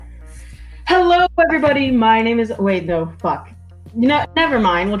Everybody, my name is. Wait, no, fuck. Never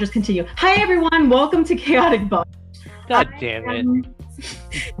mind. We'll just continue. Hi, everyone. Welcome to Chaotic Bunch. God damn it.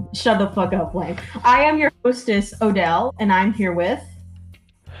 Shut the fuck up, Flame. I am your hostess, Odell, and I'm here with.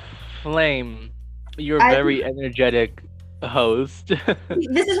 Flame, you're a very energetic host.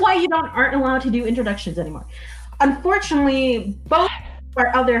 This is why you aren't allowed to do introductions anymore. Unfortunately, both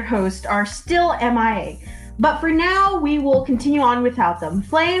our other hosts are still MIA. But for now, we will continue on without them.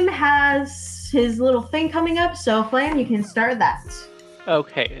 Flame has his little thing coming up, so Flame, you can start that.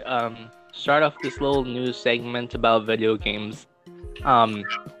 Okay, start off this little news segment about video games. Splatoon.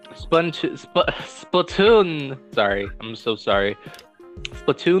 Sorry, I'm so sorry.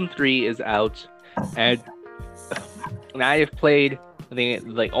 Splatoon 3 is out, and I have played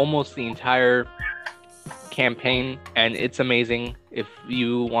almost the entire campaign, and it's amazing. If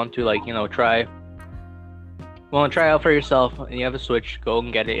you want to try out for yourself and you have a Switch, go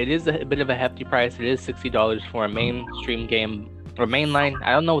and get it. It is a bit of a hefty price. It is $60 for a mainstream game or mainline.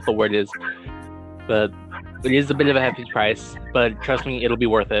 I don't know what the word is, but it is a bit of a hefty price. But trust me, it'll be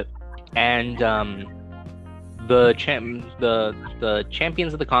worth it. And the Champions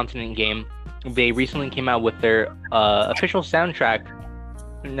of the Continent game, they recently came out with their official soundtrack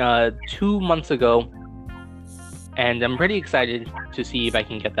 2 months ago, and I'm pretty excited to see if I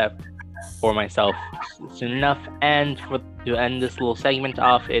can get that for myself soon enough. And to end this little segment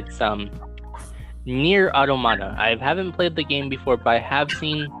off, it's Nier Automata. I haven't played the game before, but I have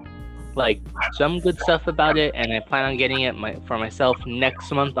seen some good stuff about it, and I plan on getting it for myself next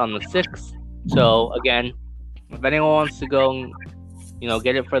month on the 6th. So again, if anyone wants to go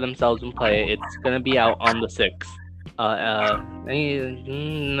get it for themselves and play it, it's gonna be out on the 6th.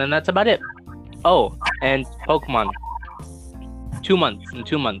 And that's about it. Oh, and Pokemon. 2 months. In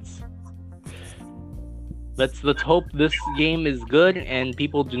 2 months. Let's hope this game is good and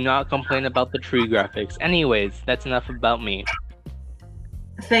people do not complain about the tree graphics. Anyways, that's enough about me.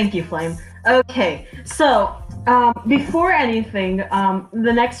 Thank you, Flame. Okay, so before anything,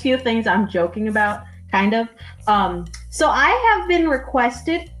 the next few things I'm joking about, kind of. So I have been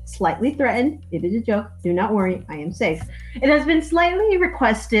requested, slightly threatened. It is a joke. Do not worry, I am safe. It has been slightly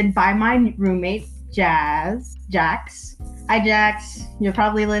requested by my roommate, Jax. Hi, Jax. You're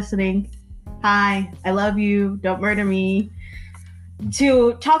probably listening. Hi, I love you. Don't murder me.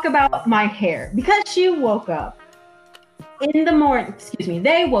 To talk about my hair, because she woke up in the morning. Excuse me.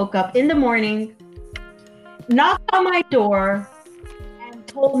 They woke up in the morning, knocked on my door, and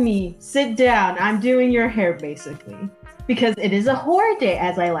told me, "Sit down. I'm doing your hair," basically, because it is a horror day,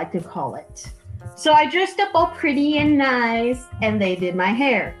 as I like to call it. So I dressed up all pretty and nice, and they did my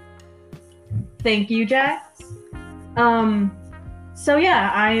hair. Thank you, Jax. So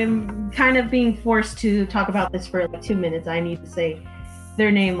yeah, I am kind of being forced to talk about this for 2 minutes. I need to say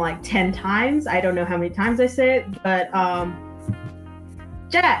their name 10 times. I don't know how many times I say it, but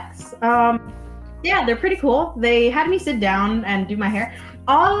Jax. Yeah, they're pretty cool. They had me sit down and do my hair.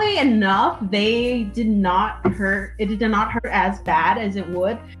 Oddly enough, it did not hurt as bad as it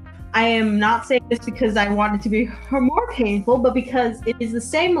would. I am not saying this because I want it to be more painful, but because it is the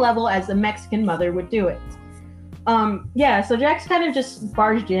same level as a Mexican mother would do it. Yeah, so Jax kind of just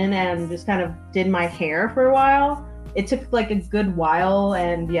barged in and just kind of did my hair for a while. It took a good while,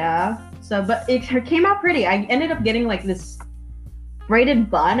 and yeah. So, but it came out pretty. I ended up getting this braided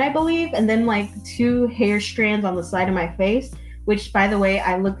bun, I believe, and then 2 hair strands on the side of my face, which, by the way,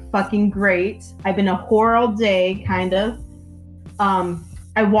 I look fucking great. I've been a whore all day, kind of.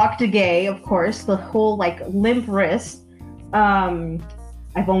 I walked a gay, of course, the whole limp wrist.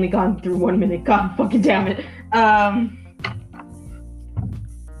 I've only gone through 1 minute. God fucking damn it.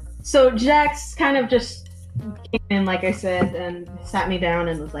 So Jax kind of just came in, like I said, and sat me down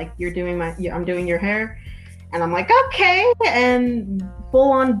and was like, I'm doing your hair. And I'm like, okay. And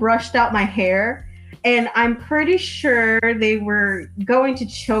full on brushed out my hair. And I'm pretty sure they were going to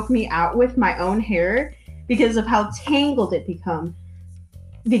choke me out with my own hair because of how tangled it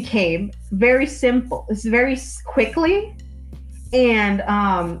became. Very simple. It's very quickly. And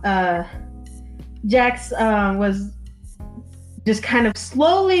Jax was just kind of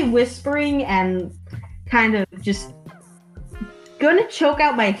slowly whispering and kind of just gonna choke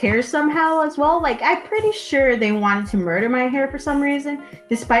out my hair somehow as well. I'm pretty sure they wanted to murder my hair for some reason,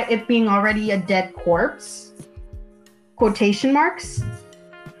 despite it being already a dead corpse. Quotation marks.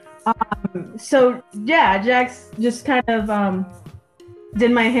 So yeah, Jax just kind of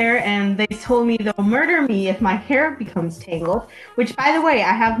did my hair, and they told me they'll murder me if my hair becomes tangled, which, by the way,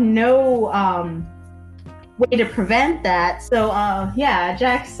 I have no way to prevent that. So yeah,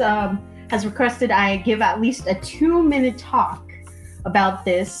 Jax has requested I give at least a 2-minute talk about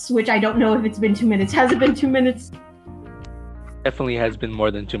this, which I don't know if it's been 2 minutes. Has it been 2 minutes? Definitely has been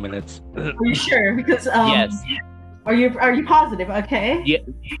more than 2 minutes. Are you sure? Because Yes. Are you positive? Okay. Yeah,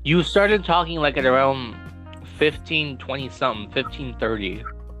 you started talking like at around 15:20 something, 15:30.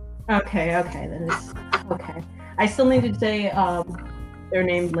 Okay, then it's okay. I still need to say their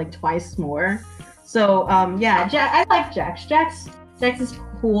names like twice more. So yeah, I like Jax. Jax is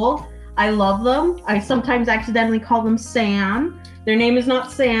cool. I love them. I sometimes accidentally call them Sam. Their name is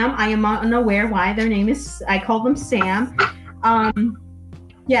not Sam. I am unaware why their name is. I call them Sam.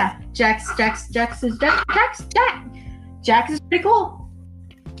 Yeah, Jax is pretty cool.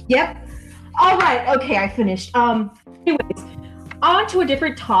 Yep. All right. Okay, I finished. Anyways, on to a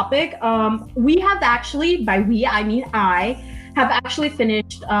different topic. We have actually, by we I mean I, have actually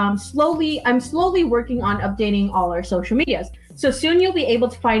finished. I'm slowly working on updating all our social medias. So soon you'll be able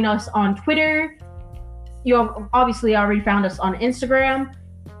to find us on Twitter. You have obviously already found us on Instagram,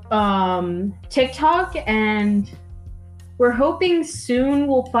 TikTok, and we're hoping soon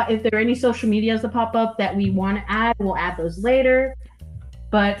if there are any social medias that pop up that we want to add, we'll add those later.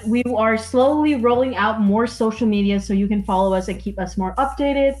 But we are slowly rolling out more social media so you can follow us and keep us more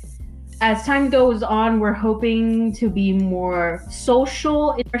updated. As time goes on, we're hoping to be more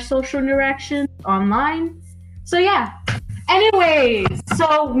social in our social interactions online. So yeah. Anyways,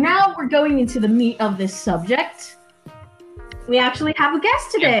 so now we're going into the meat of this subject. We actually have a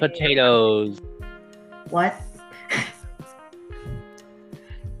guest today. And potatoes. What?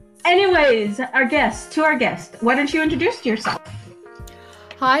 Anyways, our guest. Why don't you introduce yourself?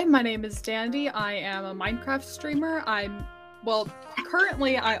 Hi, my name is Dandy. I am a Minecraft streamer.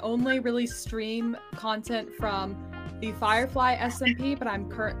 Currently I only really stream content from the Firefly SMP, but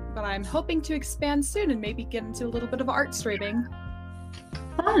I'm hoping to expand soon and maybe get into a little bit of art streaming.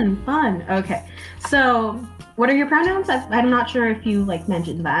 Fun. Okay. So, what are your pronouns? I'm not sure if you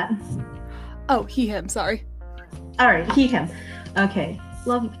mentioned that. Oh, he, him, sorry. All right, he, him. Okay.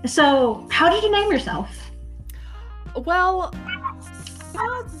 Love. So, how did you name yourself? Well,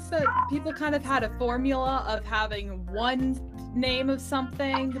 but people kind of had a formula of having one name of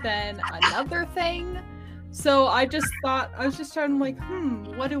something, then another thing. So I was just trying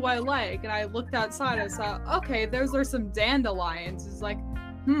what do I like? And I looked outside, I saw, okay, those are some dandelions. It's like,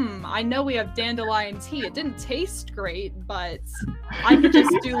 I know we have dandelion tea. It didn't taste great, but I could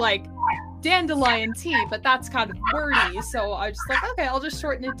just do dandelion tea, but that's kind of wordy. So I was just okay, I'll just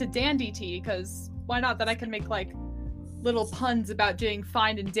shorten it to dandy tea, because why not? Then I can make little puns about doing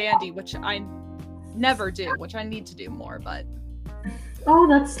fine and dandy, which I never do, which I need to do more, but. Oh,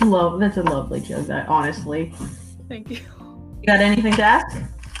 that's a lovely joke, honestly. Thank you. You got anything to ask?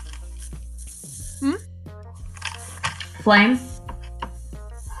 Flame?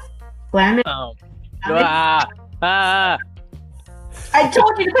 I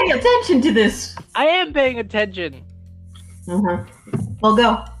told you to pay attention to this. I am paying attention. Well,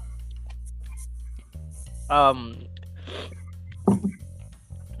 go.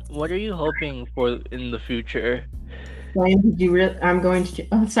 What are you hoping for in the future? Flame, did you really? I'm going to.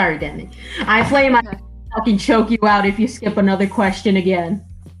 Oh, sorry, Danny. I fucking choke you out if you skip another question again.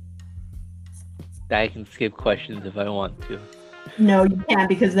 I can skip questions if I want to. No, you can't,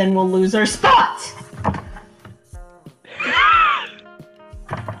 because then we'll lose our spot.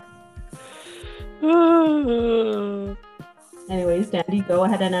 Anyways, Dandy, go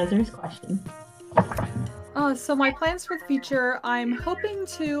ahead and answer his question. So my plans for the future, I'm hoping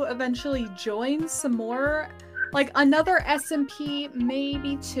to eventually join some more, another SMP,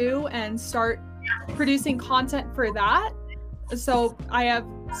 maybe 2, and start producing content for that. So I have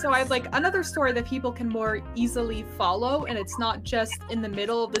another story that people can more easily follow, and it's not just in the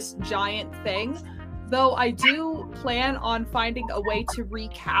middle of this giant thing. Though I do plan on finding a way to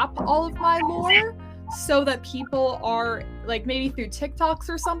recap all of my lore, so that people are, maybe through TikToks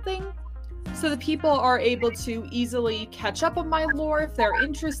or something, so that people are able to easily catch up on my lore if they're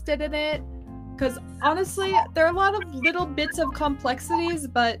interested in it. Because honestly, there are a lot of little bits of complexities,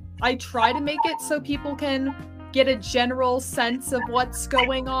 but I try to make it so people can get a general sense of what's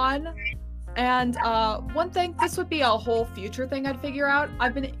going on. And one thing, this would be a whole future thing I'd figure out.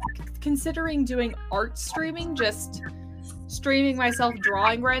 I've been considering doing art streaming, just streaming myself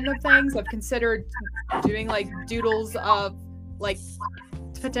drawing random things. I've considered doing doodles of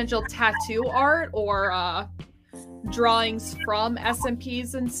potential tattoo art, or drawings from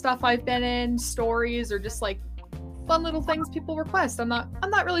SMPs and stuff I've been in, stories, or just fun little things people request. I'm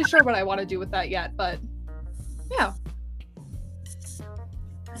not really sure what I want to do with that yet, but yeah.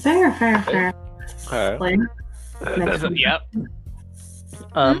 Fair. Okay. Yep.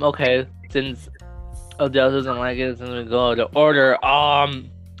 Okay. Since Odell doesn't like it, so we go to order.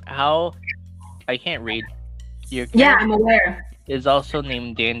 How? I can't read. Your Yeah, character I'm aware. is also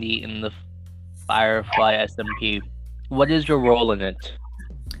named Dandy in the Firefly SMP. What is your role in it?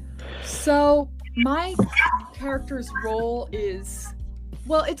 So my character's role is,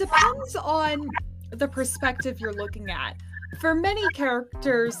 well, it depends on the perspective you're looking at. For many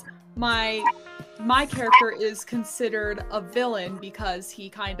characters, my character is considered a villain because he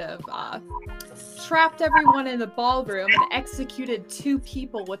kind of trapped everyone in the ballroom and executed 2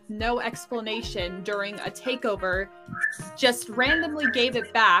 people with no explanation during a takeover, just randomly gave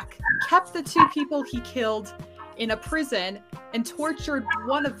it back, kept the 2 people he killed in a prison, and tortured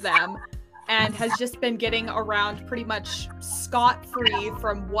one of them, and has just been getting around pretty much scot-free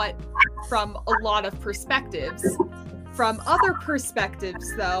from a lot of perspectives. From other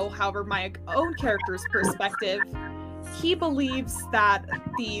perspectives, though, however, my own character's perspective, he believes that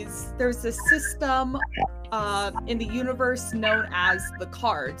there's a system in the universe known as the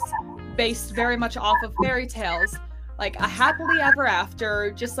cards, based very much off of fairy tales, like a happily ever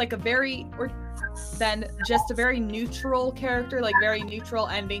after, just like a very neutral character, like very neutral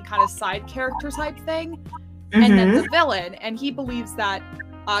ending, kind of side character type thing, and then the villain. And he believes that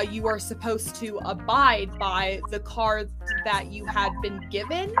you are supposed to abide by the cards that you had been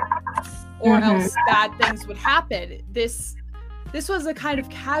given, or else bad things would happen. This was a kind of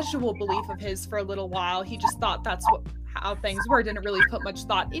casual belief of his for a little while. He just thought that's how things were, didn't really put much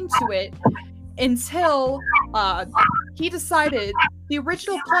thought into it, until he decided the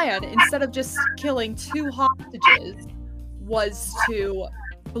original plan, instead of just killing 2 hostages, was to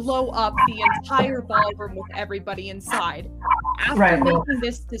blow up the entire ballroom with everybody inside. After making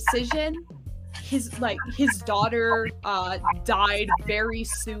this decision, his daughter died very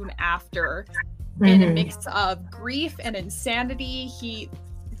soon after, in a mix of grief and insanity.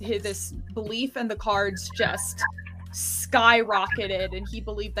 This belief in the cards just skyrocketed, and he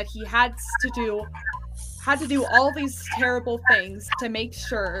believed that he had to do all these terrible things to make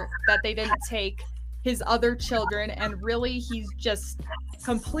sure that they didn't take his other children, and really he's just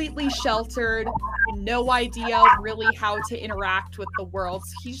completely sheltered, no idea really how to interact with the world.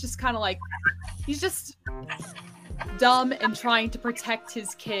 So he's just kind of like, he's just dumb and trying to protect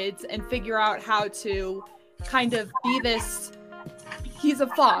his kids and figure out how to kind of be this, he's a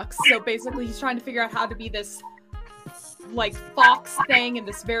fox, so basically he's trying to figure out how to be this like fox thing in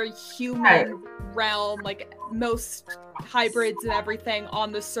this very human realm. Like most hybrids and everything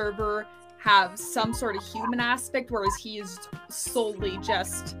on the server have some sort of human aspect, whereas he is solely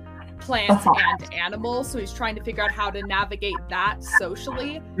just plants and animals. So he's trying to figure out how to navigate that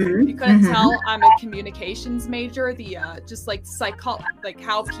socially. You couldn't tell I'm a communications major. The just like like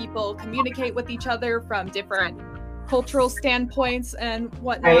how people communicate with each other from different cultural standpoints and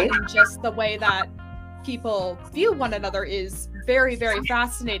whatnot, and just the way that people view one another is very, very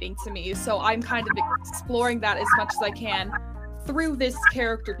fascinating to me. So I'm kind of exploring that as much as I can through this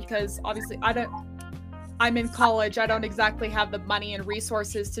character, because obviously I'm in college. I don't exactly have the money and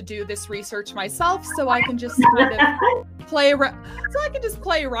resources to do this research myself, so I can just kind of play around. So I can just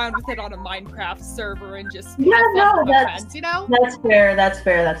play around with it on a Minecraft server and just have fun with my friends, you know? That's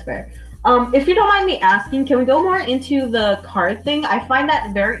fair. If you don't mind me asking, can we go more into the card thing? I find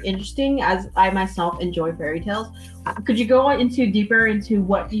that very interesting, as I myself enjoy fairy tales. Could you go deeper into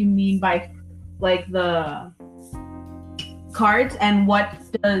what you mean by like the cards, and what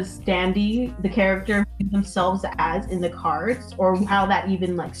does Dandy, the character, view themselves as in the cards, or how that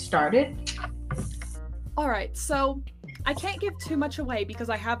even like started? All right, so I can't give too much away because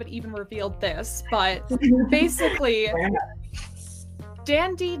I haven't even revealed this, but basically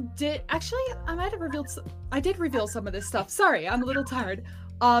Dandy did actually, I did reveal some of this stuff. Sorry, I'm a little tired.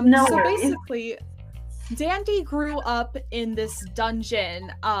 Basically Dandy grew up in this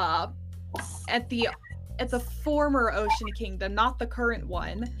dungeon at the former Ocean Kingdom, not the current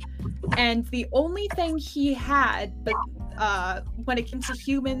one. And the only thing he had, when it came to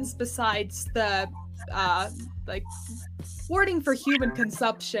humans, besides the like warding for human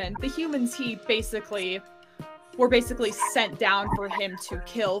consumption, the humans he were basically sent down for him to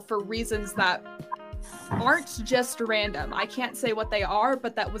kill for reasons that aren't just random. I can't say what they are,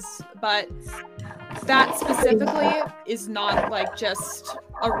 but that specifically is not like just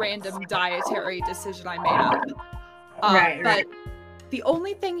a random dietary decision I made up. But the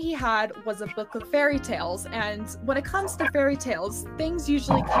only thing he had was a book of fairy tales, and when it comes to fairy tales, things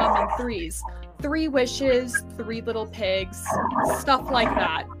usually come in threes. 3 wishes, 3 little pigs, stuff like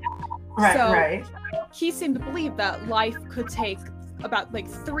that. He seemed to believe that life could take about like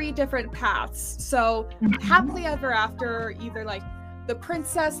 3 different paths. So happily ever after, either like the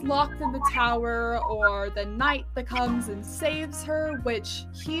princess locked in the tower, or the knight that comes and saves her, which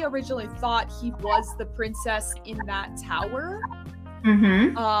he originally thought he was the princess in that tower.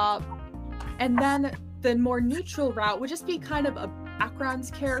 Mm-hmm. And then the more neutral route would just be kind of a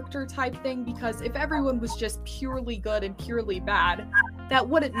background character type thing, because if everyone was just purely good and purely bad, that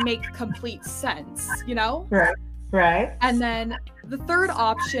wouldn't make complete sense, you know? Right. And then the third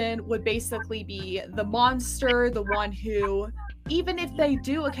option would basically be the monster, the one who, even if they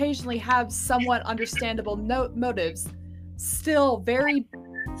do occasionally have somewhat understandable motives, still very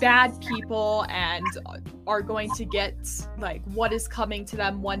bad people and are going to get like what is coming to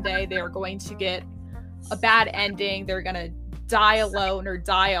them one day. They are going to get a bad ending. They're going to die alone or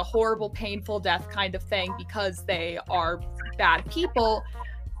die a horrible, painful death kind of thing because they are bad people.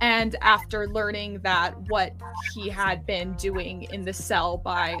 And after learning that what he had been doing in the cell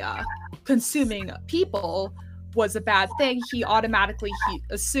by consuming people was a bad thing, he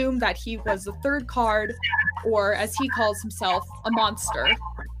assumed that he was the third card, or as he calls himself, a monster.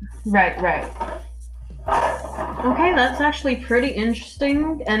 Right. Okay, that's actually pretty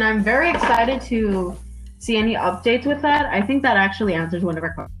interesting, and I'm very excited to see any updates with that. I think that actually answers one of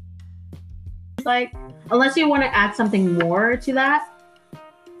our questions. Like, unless you want to add something more to that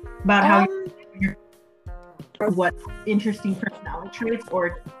about how or what interesting personality traits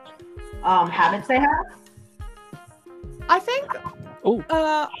or habits they have. I think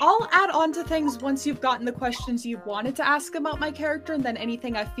I'll add on to things once you've gotten the questions you wanted to ask about my character, and then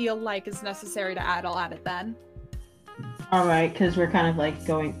anything I feel like is necessary to add, I'll add it then. All right, because we're kind of like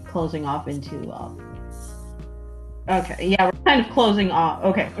closing off into. Okay, yeah, we're kind of closing off.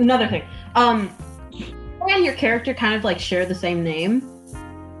 Okay, another thing. You and your character kind of like share the same name.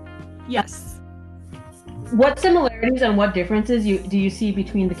 Yes. What similarities and what differences do you see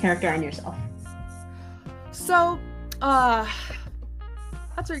between the character and yourself? So, that's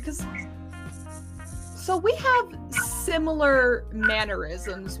right, because so we have similar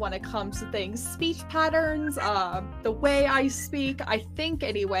mannerisms when it comes to things. Speech patterns, the way I speak, I think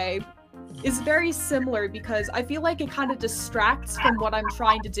anyway, is very similar, because I feel like it kind of distracts from what I'm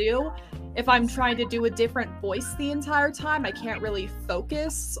trying to do. If I'm trying to do a different voice the entire time, I can't really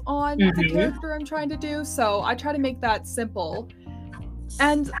focus on the character I'm trying to do, so I try to make that simple.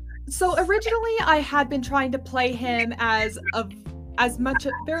 And so originally I had been trying to play him as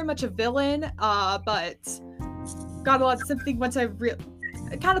very much a villain, but got a lot of sympathy once I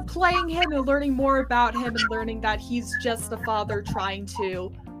kind of playing him and learning more about him and learning that he's just a father trying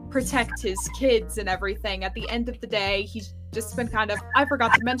to protect his kids and everything. At the end of the day, he's just been kind of, I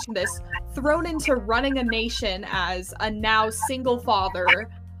forgot to mention this, thrown into running a nation as a now single father,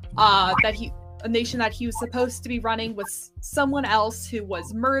 a nation that he was supposed to be running with someone else who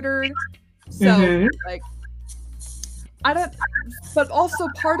was murdered. So, like, but also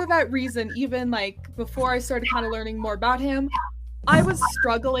part of that reason, even like before I started kind of learning more about him, I was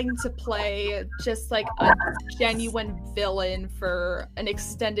struggling to play just like a genuine villain for an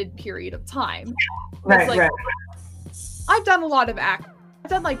extended period of time. Right. I've done a lot of I've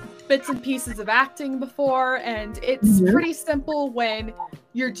done like bits and pieces of acting before, and it's pretty simple when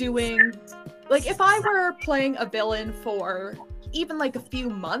you're doing, like, if I were playing a villain for even like a few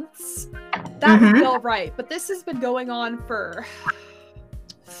months, that would be all right. But this has been going on for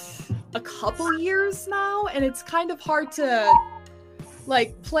a couple years now, and it's kind of hard to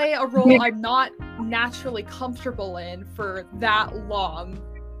like play a role I'm not naturally comfortable in for that long.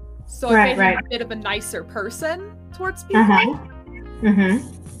 So I made him a bit of a nicer person towards people.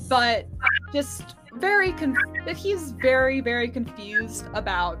 But just he's very, very confused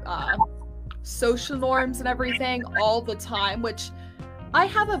about social norms and everything all the time, which I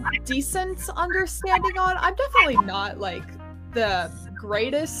have a decent understanding on. I'm definitely not like the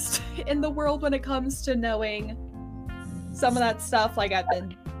greatest in the world when it comes to knowing some of that stuff. Like, I've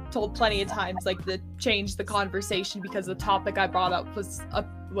been told plenty of times, like, to change the conversation because the topic I brought up was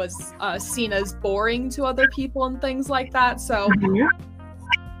seen as boring to other people and things like that. So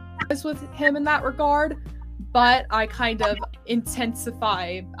with him in that regard, but I kind of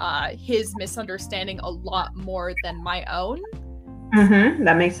intensify his misunderstanding a lot more than my own.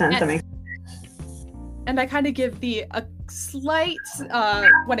 That makes sense. And I kind of give a slight,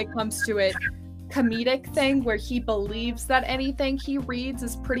 when it comes to it, comedic thing where he believes that anything he reads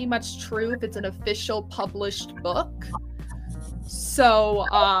is pretty much true if it's an official published book. So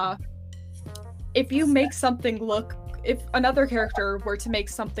if another character were to make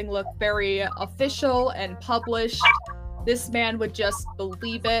something look very official and published, this man would just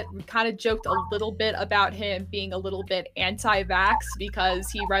believe it. We kind of joked a little bit about him being a little bit anti-vax because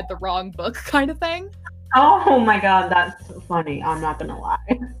he read the wrong book kind of thing. Oh my god, that's so funny. I'm not gonna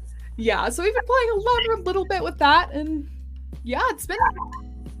lie. Yeah, so we've been playing a little bit with that, and yeah, it's been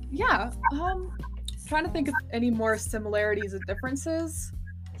trying to think of any more similarities and differences.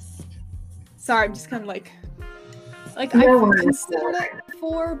 Sorry, I'm just kind of like No I've worries. considered it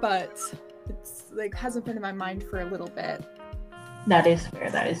before, but it's like hasn't been in my mind for a little bit. That is fair.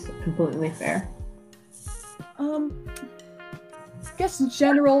 That is completely fair. I guess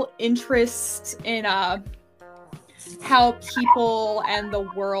general interest in how people and the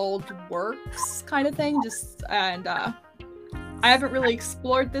world works, kind of thing. I haven't really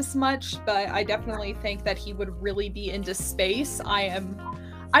explored this much, but I definitely think that he would really be into space. I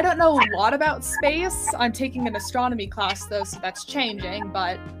don't know a lot about space. I'm taking an astronomy class though, so that's changing,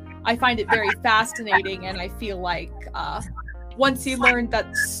 but I find it very fascinating, and I feel like once he learned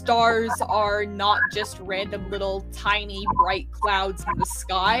that stars are not just random little tiny bright clouds in the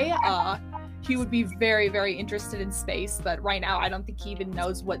sky, he would be very, very interested in space, but right now I don't think he even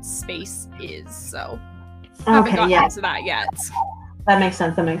knows what space is, so I haven't gotten into that yet. That makes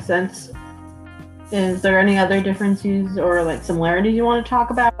sense. That makes sense. Is there any other differences or like similarities you want to talk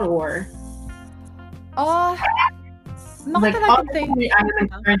about, or? Not Like, that I can think. I'm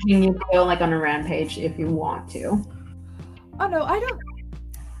encouraging you to go like on a rampage if you want to. Oh no, I don't.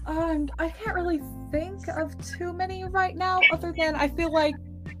 I can't really think of too many right now, other than I feel like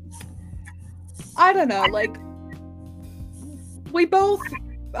I don't know, like we both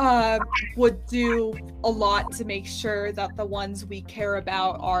would do a lot to make sure that the ones we care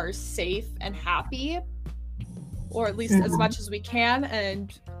about are safe and happy, or at least as much as we can.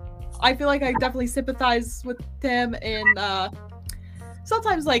 And I feel like I definitely sympathize with him in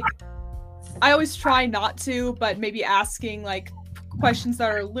sometimes, like, I always try not to, but maybe asking like questions that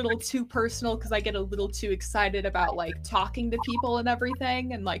are a little too personal, because I get a little too excited about like talking to people and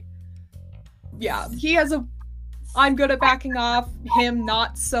everything. And like, yeah, I'm good at backing off, him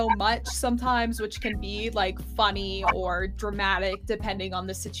not so much sometimes, which can be like funny or dramatic depending on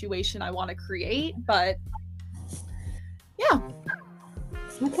the situation I want to create. But yeah.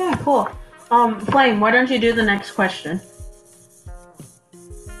 Okay, cool. Flame, why don't you do the next question?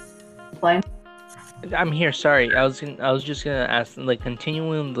 Flame. I'm here. Sorry, I was just gonna ask, like,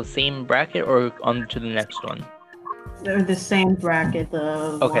 continuing the same bracket or on to the next one. They're the same bracket.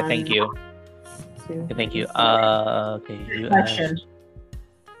 Okay, thank you. Okay, thank you. Okay, you Question. asked.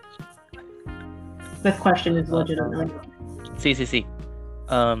 The question is legitimately. See.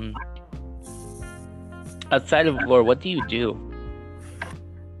 Outside of lore, what do you do?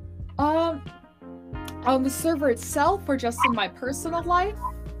 On the server itself, or just in my personal life?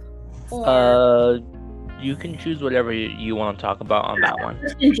 Or... You can choose whatever you want to talk about on that one.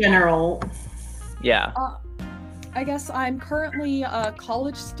 Just in general. Yeah. I guess I'm currently a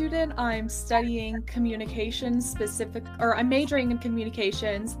college student. I'm studying communications I'm majoring in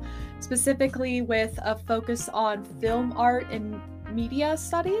communications, specifically with a focus on film art and media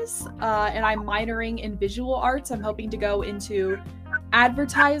studies. And I'm minoring in visual arts. I'm hoping to go into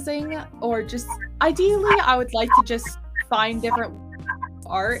advertising, or just ideally, I would like to just find different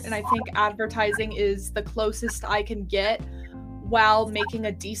art, and I think advertising is the closest I can get while making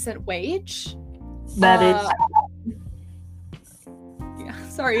a decent wage. That is. Yeah,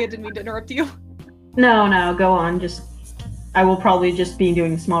 sorry, I didn't mean to interrupt you. No, go on. I will probably just be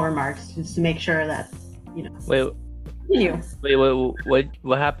doing small remarks just to make sure that, you know. Wait,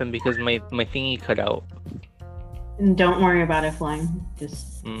 what happened? Because my thingy cut out. And don't worry about it, Flame.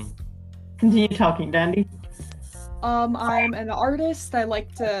 Just continue talking, Dandy. I'm an artist. I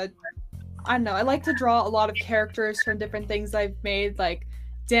like to draw a lot of characters from different things I've made. Like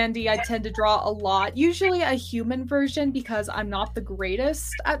Dandy, I tend to draw a lot, usually a human version, because I'm not the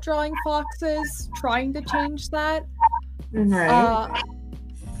greatest at drawing foxes. Trying to change that. Right.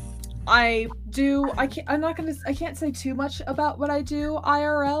 I can't say too much about what I do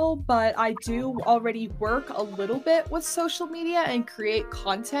IRL, but I do already work a little bit with social media and create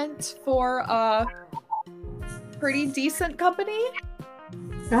content for a pretty decent company.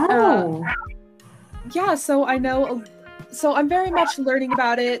 Oh. Yeah, so I know. So I'm very much learning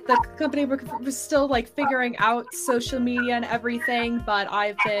about it. The company was still like figuring out social media and everything, but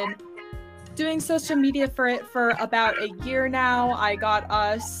I've been doing social media for it for about a year now. I got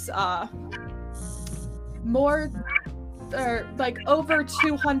us over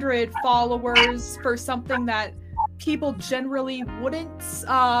 200 followers for something that people generally wouldn't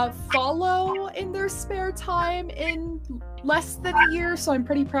follow in their spare time in less than a year, so I'm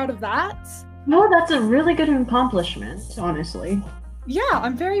pretty proud of that. No, that's a really good accomplishment, honestly. Yeah,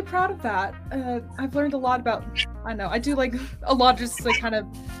 I'm very proud of that. I've learned a lot about, I do like a lot of just like kind of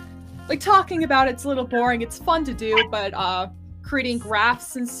like talking about it's a little boring. It's fun to do, but creating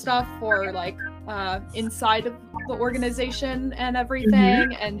graphs and stuff for like inside of the organization and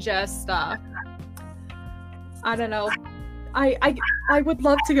everything, and just I don't know. I would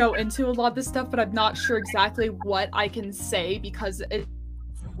love to go into a lot of this stuff, but I'm not sure exactly what I can say because it's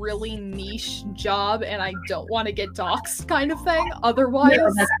a really niche job and I don't want to get doxxed kind of thing. Otherwise, no,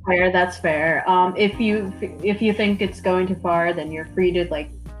 that's fair. That's fair. If you think it's going too far, then you're free to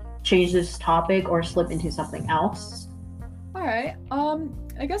like change this topic or slip into something else. All right.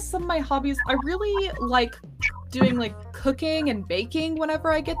 I guess some of my hobbies, I really like doing like cooking and baking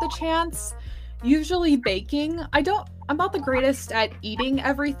whenever I get the chance. Usually baking. I'm not the greatest at eating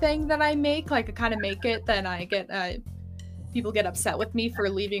everything that I make. Like I kind of make it, then I get people get upset with me for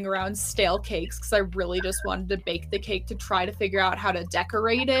leaving around stale cakes because I really just wanted to bake the cake to try to figure out how to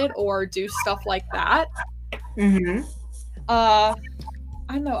decorate it or do stuff like that. Mm-hmm. I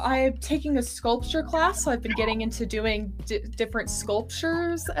don't know. I'm taking a sculpture class, so I've been getting into doing different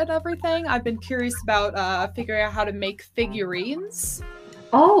sculptures and everything. I've been curious about figuring out how to make figurines.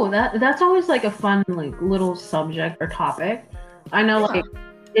 Oh, that's always like a fun like little subject or topic. I know like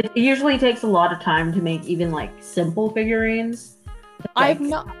it usually takes a lot of time to make even like simple figurines. I've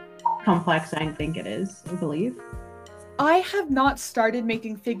not complex I think it is, I believe. I have not started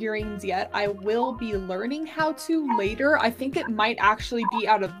making figurines yet. I will be learning how to later. I think it might actually be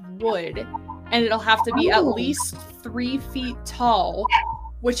out of wood, and it'll have to be at least 3 feet tall,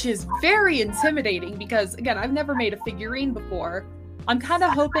 which is very intimidating because, again, I've never made a figurine before. I'm kind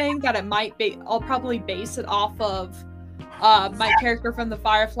of hoping that it might be, I'll probably base it off of my character from the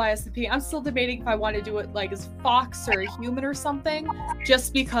Firefly SMP. I'm still debating if I want to do it like as Fox or a human or something,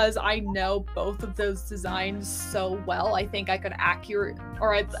 just because I know both of those designs so well. I think I could at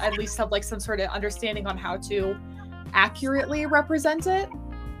least have like some sort of understanding on how to accurately represent it.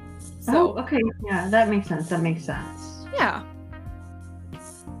 So, okay, yeah, that makes sense. Yeah.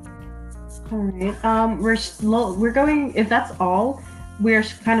 All right. We're going. If that's all, we're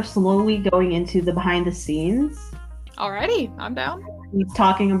kind of slowly going into the behind the scenes. Alrighty, I'm down.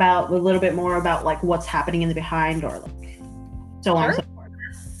 Talking about a little bit more about like what's happening in the behind, or like so on and so forth.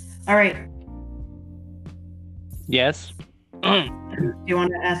 All right. Yes. Do you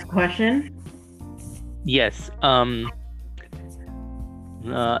want to ask a question? Yes. Sorry.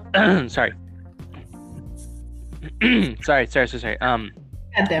 sorry.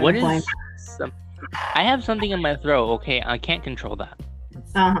 What is? I have something in my throat. Okay, I can't control that.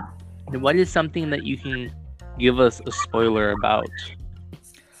 What is something that you can give us a spoiler about?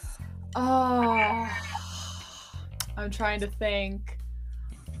 I'm trying to think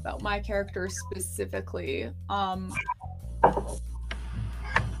about my character specifically.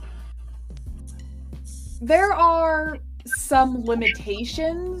 There are some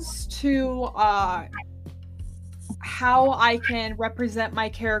limitations to how I can represent my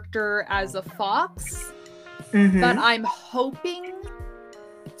character as a fox, but I'm hoping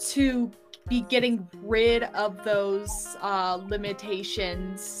to be getting rid of those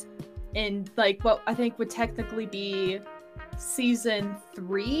limitations in like what I think would technically be season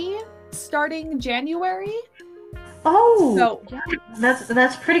 3 starting January. Oh, so yeah,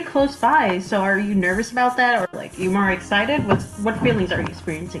 that's pretty close by. So are you nervous about that, or like you more excited? What feelings are you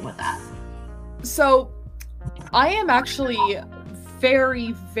experiencing with that? So I am actually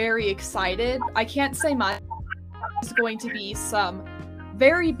very, very excited. I can't say much. There's going to be some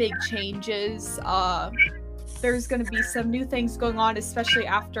very big changes. There's going to be some new things going on, especially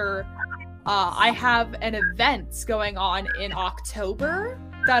after I have an event going on in October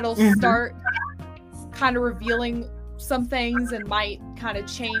that'll start kind of revealing some things and might kind of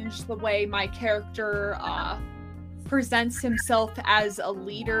change the way my character presents himself as a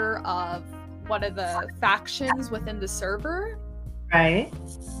leader of one of the factions within the server. Right.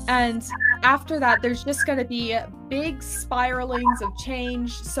 And after that, there's just going to be big spiralings of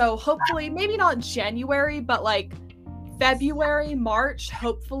change. So hopefully, maybe not January, but like February, March,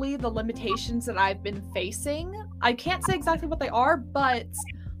 hopefully the limitations that I've been facing, I can't say exactly what they are, but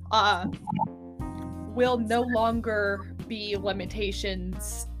will no longer be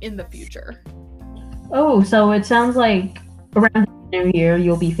limitations in the future. Oh, so it sounds like around the new year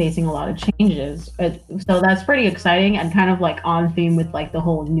you'll be facing a lot of changes. So that's pretty exciting and kind of like on theme with like the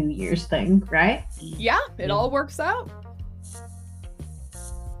whole New Year's thing, right? Yeah, it all works out.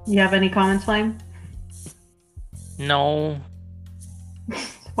 You have any comments, Flame? No.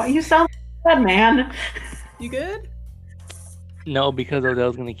 Why you sound like that, man? You good? No, because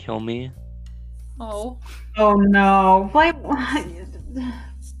Odell's gonna kill me. Oh. Oh no. Flame,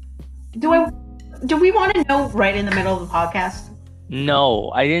 do we want to know right in the middle of the podcast? No,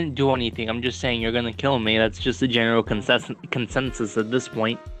 I didn't do anything. I'm just saying you're gonna kill me. That's just a general consensus at this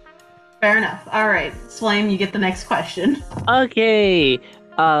point. Fair enough. All right, Flame, you get the next question. Okay.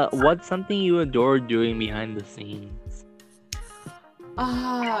 What's something you adore doing behind the scenes?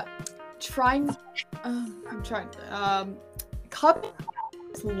 Trying. I'm trying. Cup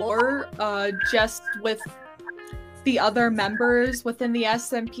lore. Just with the other members within the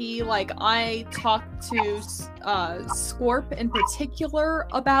SMP. Like I talked to Scorp in particular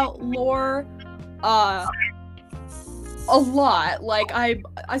about lore. A lot. Like I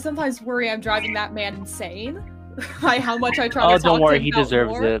sometimes worry I'm driving that man insane. By how much I try to talk don't worry, to him he about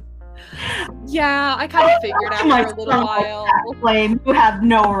deserves lore. it. Yeah, I kind of figured after a little while. Flame, you have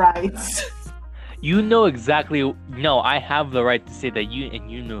no rights. You know exactly. No, I have the right to say that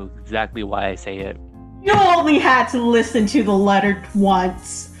you know exactly why I say it. You only had to listen to the letter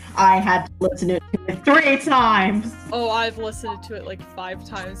once. I had to listen to it 3 times. Oh, I've listened to it like 5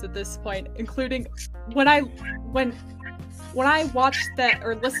 times at this point, including when I watched that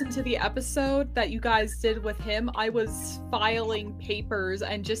or listened to the episode that you guys did with him. I was filing papers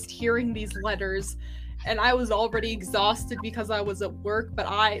and just hearing these letters, and I was already exhausted because I was at work, but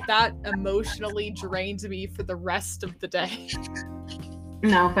that emotionally drained me for the rest of the day.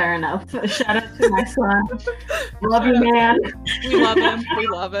 No, fair enough. Shout out to my son. Love you, man. We love him. We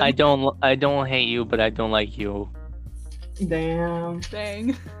love him. I don't hate you, but I don't like you. Damn.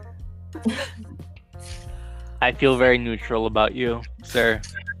 Dang. I feel very neutral about you, sir.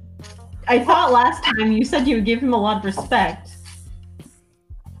 I thought last time you said you would give him a lot of respect.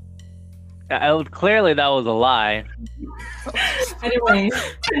 Clearly that was a lie. Anyway,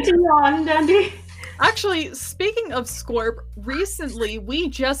 continue on, Dundee. Actually, speaking of Scorp, recently we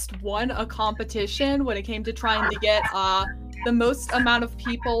just won a competition when it came to trying to get the most amount of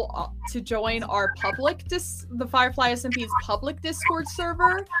people to join our the Firefly SMP's public Discord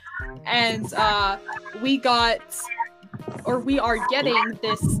server, and we are getting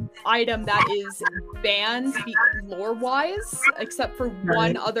this item that is banned lore-wise, except for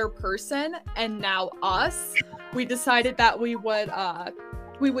one other person, and now us. We decided that we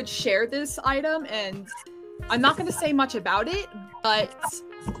would share this item, and I'm not going to say much about it, but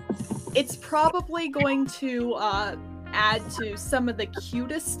it's probably going to add to some of the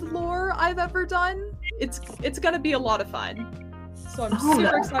cutest lore I've ever done. It's going to be a lot of fun. So I'm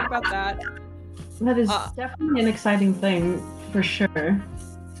super excited about that. That is definitely an exciting thing, for sure.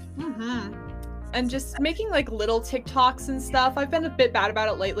 Mm-hmm. And just making like little TikToks and stuff. I've been a bit bad about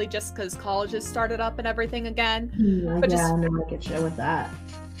it lately just because college has started up and everything again. But yeah, I never get shit with that.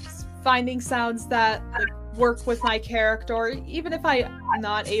 Finding sounds that like work with my character, even if I'm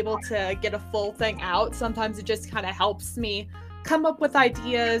not able to get a full thing out, sometimes it just kind of helps me come up with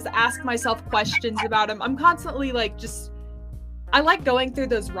ideas, ask myself questions about them. I'm constantly like I like going through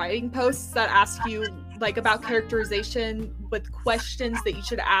those writing posts that ask you like about characterization with questions that you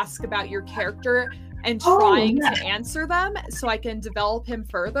should ask about your character and trying to answer them so I can develop him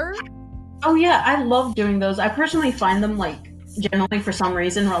further. Oh yeah, I love doing those. I personally find them like generally for some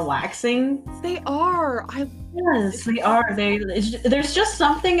reason relaxing. They are. Yes, they are. There's just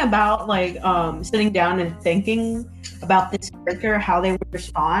something about like sitting down and thinking about this character, how they would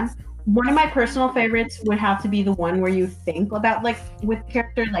respond. One of my personal favorites would have to be the one where you think about like with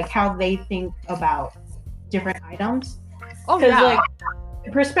character, like how they think about different items. Oh yeah. Like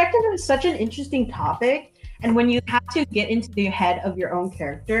perspective is such an interesting topic, and when you have to get into the head of your own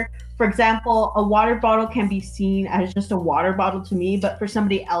character, for example, a water bottle can be seen as just a water bottle to me, but for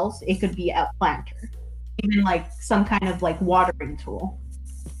somebody else, it could be a planter, even like some kind of like watering tool.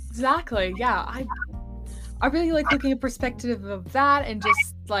 Exactly. Yeah. I really like looking at perspective of that and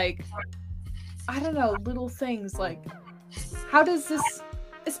just like, I don't know, little things like, how does this,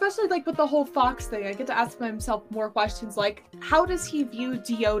 especially like with the whole Fox thing, I get to ask myself more questions like, how does he view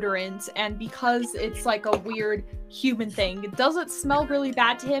deodorant? And because it's like a weird human thing, does it smell really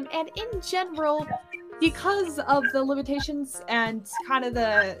bad to him? And in general, because of the limitations and kind of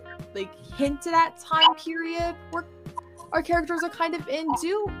the like hinted at time period where our characters are kind of in,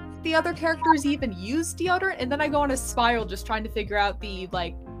 do the other characters even use deodorant? And then I go on a spiral just trying to figure out the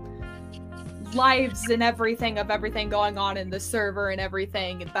like lives and everything of everything going on in the server and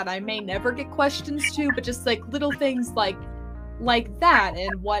everything that I may never get questions to, but just like little things like that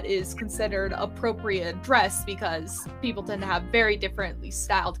and what is considered appropriate dress, because people tend to have very differently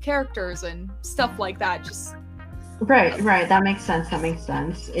styled characters and stuff like that. Just right, that makes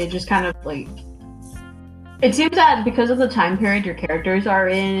sense. It just kind of like, it seems that because of the time period your characters are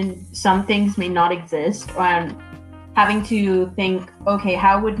in, some things may not exist, and having to think, okay,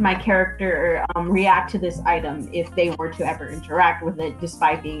 how would my character react to this item if they were to ever interact with it,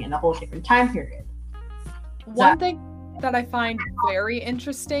 despite being in a whole different time period. One thing that I find very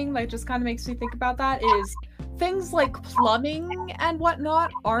interesting, that just kind of makes me think about that, is things like plumbing and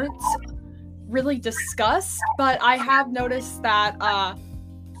whatnot aren't really discussed, but I have noticed that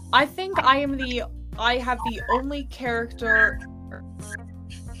I think I have the only character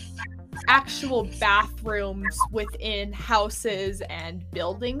actual bathrooms within houses and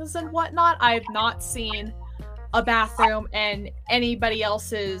buildings and whatnot. I have not seen a bathroom in anybody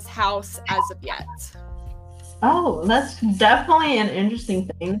else's house as of yet. Oh, that's definitely an interesting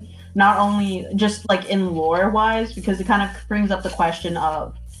thing. Not only just like in lore wise, because it kind of brings up the question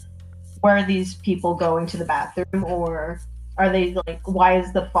of where are these people going to the bathroom, or are they like, why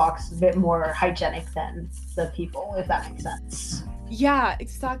is the fox a bit more hygienic than the people, if that makes sense? Yeah,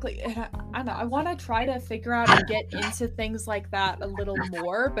 exactly. And I don't know. I want to try to figure out and get into things like that a little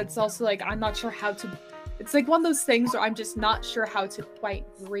more, but it's also like I'm not sure how to. It's like one of those things where I'm just not sure how to quite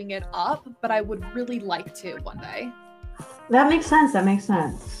bring it up, but I would really like to one day. That makes sense. That makes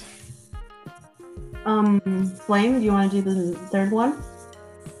sense. Flame, do you want to do the third one?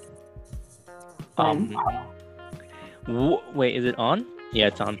 Wait, is it on? Yeah,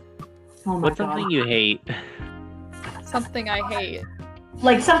 it's on. Oh my What's God. something you hate? Something I hate.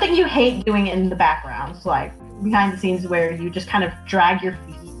 Like something you hate doing in the background, so like behind the scenes where you just kind of drag your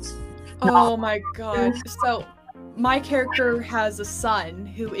feet. Oh my god. So, my character has a son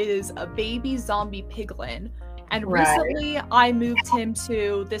who is a baby zombie piglin, and recently I moved him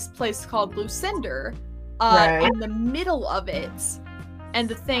to this place called Blue Cinder, in the middle of it. And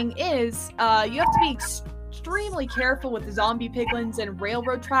the thing is, you have to be extremely careful with the zombie piglins and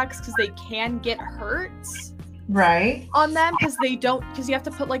railroad tracks because they can get hurt. Right. On them because you have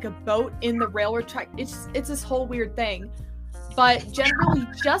to put like a boat in the railroad track. It's this whole weird thing. But generally,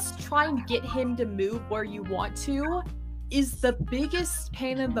 just try and get him to move where you want to is the biggest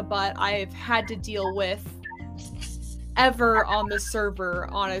pain in the butt I've had to deal with ever on the server,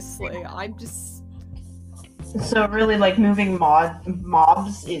 honestly. I'm just... So really, like, moving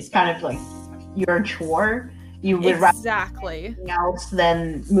mobs is kind of like your chore. You would exactly rather anything else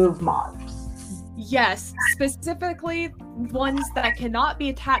than move mobs. Yes, specifically ones that cannot be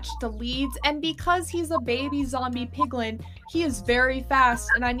attached to leads, and because he's a baby zombie piglin, he is very fast,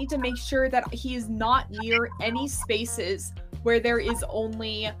 and I need to make sure that he is not near any spaces where there is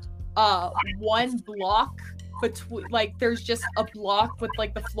only one block between, like there's just a block with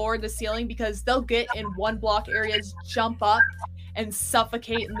like the floor and the ceiling, because they'll get in one block areas, jump up, and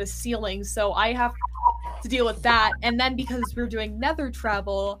suffocate in the ceiling, so I have to deal with that. And then because we're doing nether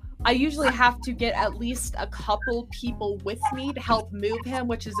travel, I usually have to get at least a couple people with me to help move him,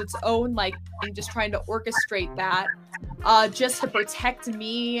 which is its own like thing, just trying to orchestrate that, just to protect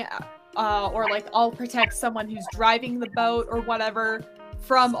me, or like I'll protect someone who's driving the boat or whatever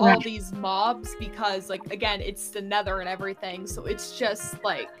from all these mobs, because like again, it's the nether and everything, so it's just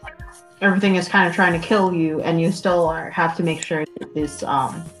like everything is kind of trying to kill you, and you still have to make sure that this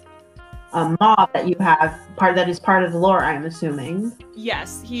a mob that you have that is part of the lore, I'm assuming.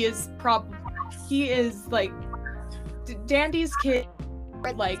 Yes, he is like Dandy's kid,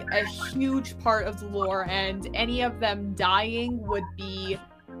 like a huge part of the lore, and any of them dying would be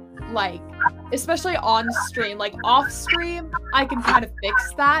like, especially on stream. Like off stream, I can kind of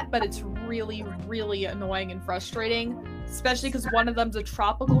fix that, but it's really, really annoying and frustrating, especially because one of them's a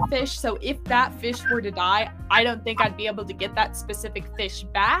tropical fish. So if that fish were to die, I don't think I'd be able to get that specific fish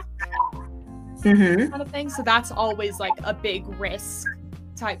back. Kind of thing. So that's always like a big risk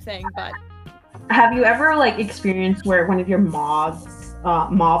type thing. But have you ever like experienced where one of your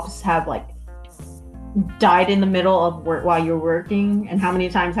mobs have like died in the middle of work while you're working, and how many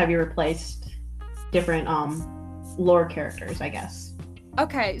times have you replaced different lore characters, I guess?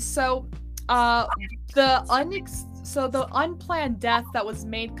 Okay, so the unplanned death that was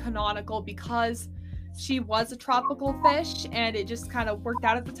made canonical because she was a tropical fish and it just kind of worked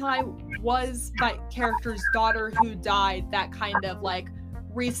out at the time was my character's daughter who died. That kind of like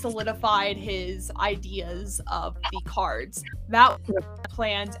re-solidified his ideas of the cards. That wasn't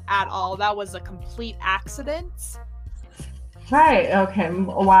planned at all. That was a complete accident. Right, okay.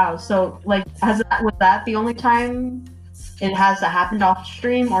 Wow. So like was that the only time it has happened off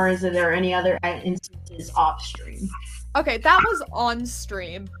stream, or is there any other instances off stream? Okay, that was on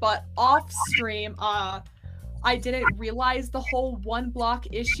stream, but off stream, I didn't realize the whole one block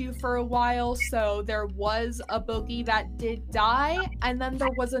issue for a while, so there was a boogie that did die, and then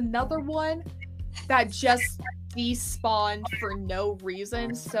there was another one that just despawned for no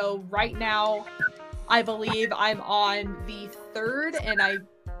reason. So right now, I believe I'm on the 3rd, and I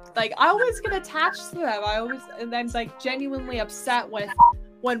always get attached to them. And I'm like genuinely upset when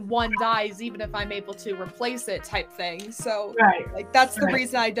one dies, even if I'm able to replace it, type thing. So like that's the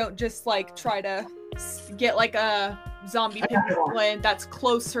reason I don't just like try to get like a zombie piglin that's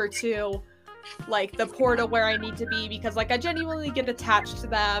closer to like the portal where I need to be, because like I genuinely get attached to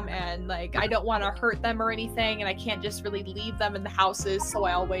them, and like I don't want to hurt them or anything, and I can't just really leave them in the houses, so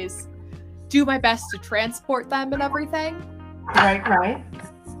I always do my best to transport them and everything. Right.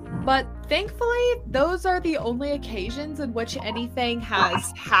 But thankfully, those are the only occasions in which anything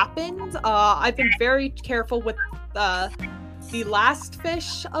has happened. I've been very careful with the last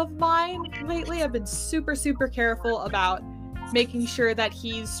fish of mine lately. I've been super, super careful about making sure that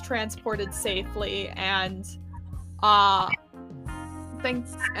he's transported safely, and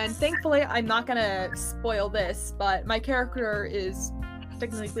thankfully, I'm not gonna spoil this, but my character is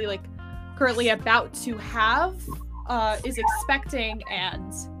technically like currently about to have, is expecting,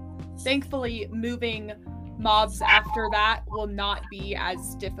 and thankfully moving mobs after that will not be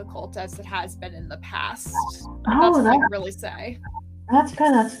as difficult as it has been in the past. That's what I can really say. That's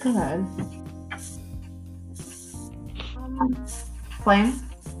good. Flame,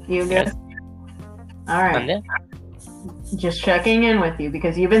 you good? Yes. All right. Just checking in with you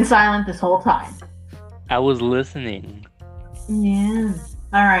because you've been silent this whole time. I was listening. Yeah.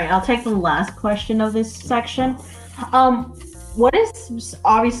 All right. I'll take the last question of this section. What is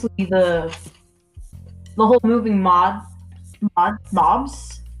obviously the whole moving mobs, but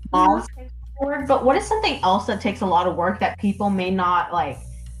what is something else that takes a lot of work that people may not like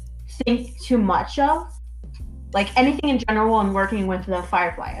think too much of? Like anything in general and working with the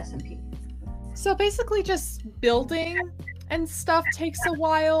Firefly SMP. So basically just building and stuff takes a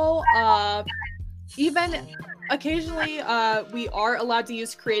while. Even occasionally we are allowed to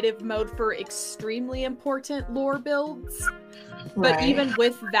use creative mode for extremely important lore builds. But even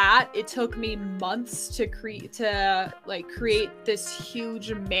with that, it took me months to create this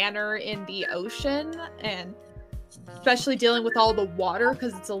huge manor in the ocean, and especially dealing with all the water,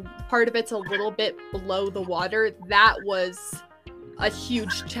 because part of it's a little bit below the water. That was a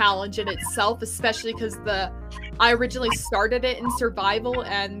huge challenge in itself, especially because I originally started it in survival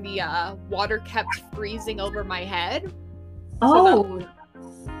and the water kept freezing over my head.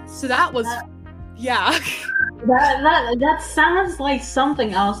 So that was yeah. That sounds like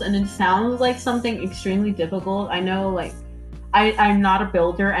something else, and it sounds like something extremely difficult. I know, like, I'm not a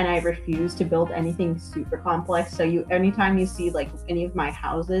builder, and I refuse to build anything super complex. So anytime you see like any of my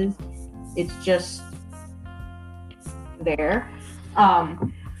houses, it's just there.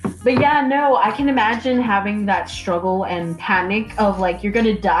 But yeah, no, I can imagine having that struggle and panic of like you're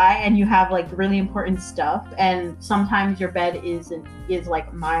gonna die, and you have like really important stuff, and sometimes your bed is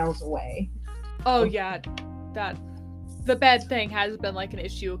like miles away. Oh yeah, the bed thing has been like an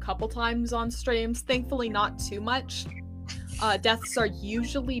issue a couple times on streams. Thankfully, not too much. Deaths are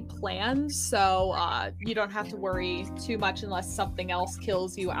usually planned, so you don't have to worry too much unless something else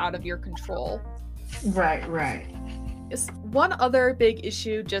kills you out of your control. Right. Yes, one other big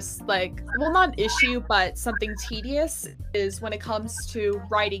issue, just like, well, not an issue, but something tedious, is when it comes to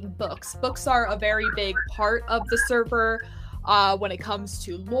writing books. Books are a very big part of the server when it comes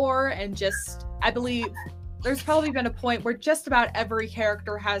to lore, and just, I believe there's probably been a point where just about every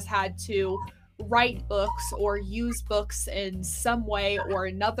character has had to write books or use books in some way or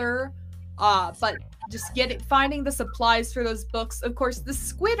another, but just finding the supplies for those books. Of course, the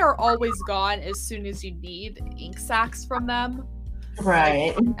squid are always gone as soon as you need ink sacs from them.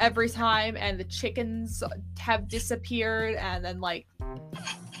 Right. Like, every time, and the chickens have disappeared, and then like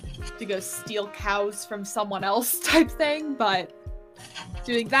to go steal cows from someone else type thing. But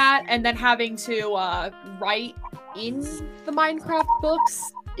doing that and then having to write in the Minecraft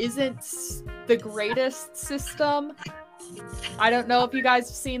books isn't the greatest system. I don't know if you guys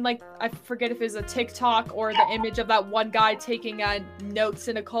have seen, like, I forget if it's a TikTok or the image of that one guy taking notes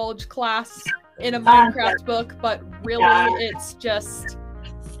in a college class in a Minecraft book, but really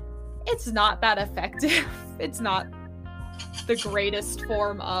it's not that effective. It's not the greatest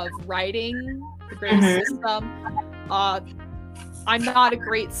form of writing, the greatest system. I'm not a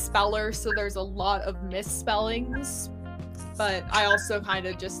great speller, so there's a lot of misspellings, but I also kind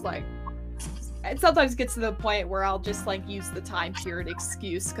of just like, it sometimes gets to the point where I'll just like use the time period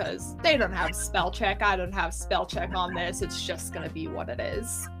excuse because they don't have spell check. I don't have spell check on this. It's just gonna be what it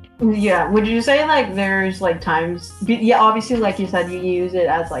is. Yeah. Would you say like there's like times? Yeah, obviously, like you said, you use it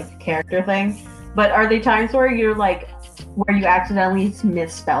as like a character thing. But are there times where you're like, where you accidentally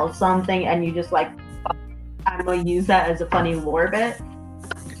misspelled something and you just like, I'm gonna use that as a funny lore bit?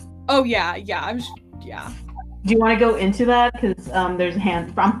 Oh yeah. yeah. Do you want to go into that? Because there's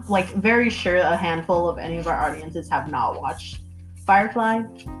I'm like very sure a handful of any of our audiences have not watched Firefly.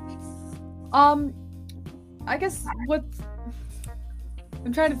 I guess what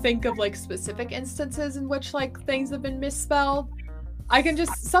I'm trying to think of like specific instances in which like things have been misspelled. I can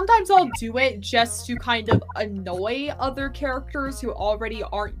just sometimes I'll do it just to kind of annoy other characters who already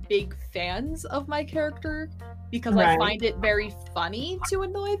aren't big fans of my character because I find it very funny to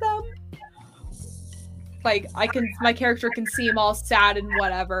annoy them. Like my character can seem all sad and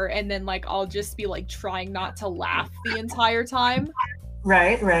whatever, and then like I'll just be like trying not to laugh the entire time.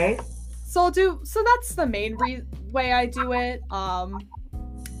 Right. So that's the main way I do it.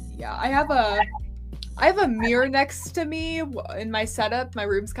 Yeah, I have a mirror next to me in my setup. My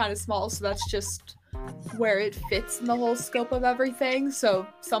room's kind of small, so that's just where it fits in the whole scope of everything. So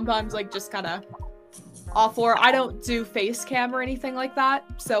sometimes like just kind of off, or I don't do face cam or anything like that.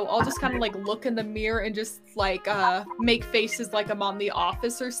 So I'll just kind of like look in the mirror and just like make faces like I'm on The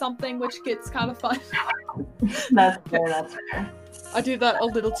Office or something, which gets kind of fun. That's fair. I do that a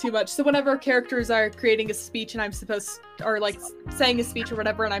little too much. So whenever characters are creating a speech and or like saying a speech or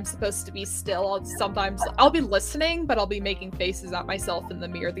whatever, and I'm supposed to be still, I'll be listening, but I'll be making faces at myself in the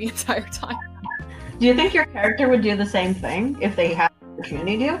mirror the entire time. Do you think your character would do the same thing if they had the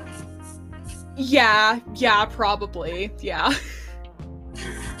opportunity to? Yeah, probably, yeah.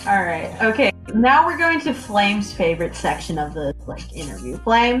 All right, okay. Now we're going to Flame's favorite section of the like interview.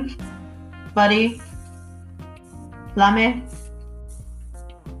 Flame, buddy, Flame.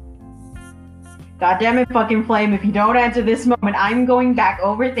 God damn it, fucking Flame, if you don't answer this moment, I'm going back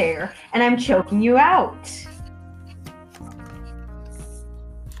over there and I'm choking you out.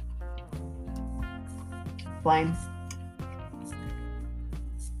 Flame.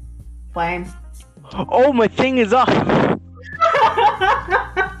 Oh, my thing is off! God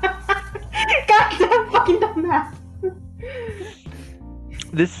damn fucking dumbass.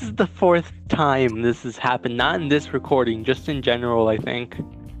 This is the 4th time this has happened. Not in this recording, just in general, I think.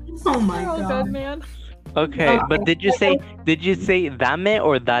 Oh my god. God. Good, man. Okay, but did you say dame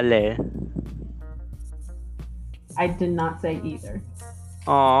or dale? I did not say either.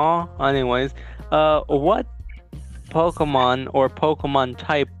 Aw, anyways, what Pokemon or Pokemon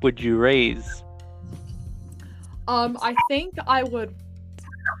type would you raise? I think I would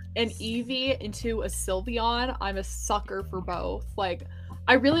an Eevee into a Sylveon. I'm a sucker for both. Like,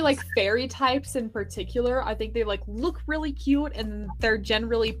 I really like fairy types in particular. I think they like look really cute and they're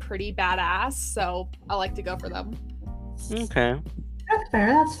generally pretty badass, so I like to go for them. Okay.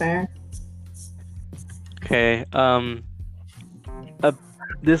 That's fair. Okay.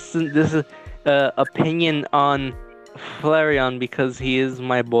 This is opinion on Flareon because he is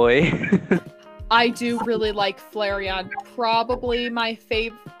my boy. I do really like Flareon. Probably my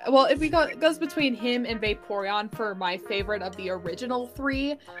favorite. Well, it goes between him and Vaporeon for my favorite of the original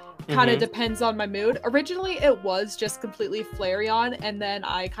 3. Kind of depends on my mood. Originally, it was just completely Flareon, and then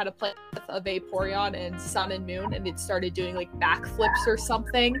I kind of played with a Vaporeon and Sun and Moon, and it started doing like backflips or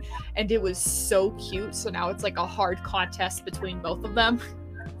something, and it was so cute. So now it's like a hard contest between both of them.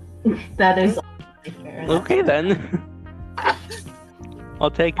 That is fair. Okay then.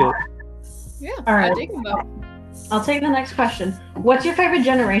 I'll take it. Yeah, all right. I dig them though. I'll take the next question. What's your favorite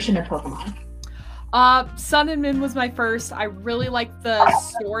generation of Pokemon? Sun and Moon was my first. I really liked the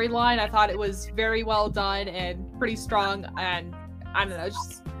storyline. I thought it was very well done and pretty strong. And I don't know,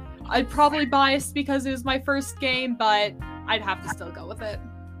 I'd probably biased because it was my first game, but I'd have to still go with it.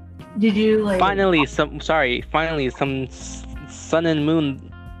 Did you like? Finally, some Sun and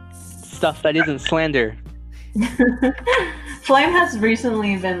Moon stuff that isn't slander. Flame has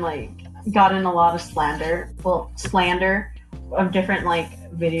recently been like gotten a lot of slander of different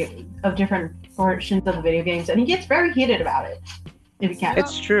different portions of the video games, and he gets very heated about it. If you can.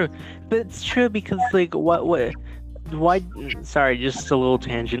 It's true, but it's true because like why? Sorry, just a little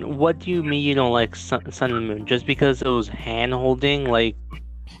tangent. What do you mean you don't like Sun and Moon? Just because it was hand holding? Like,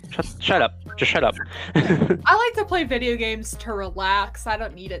 shut up. Just shut up. I like to play video games to relax. I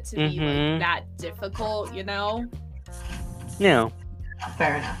don't need it to be like that difficult, you know? No.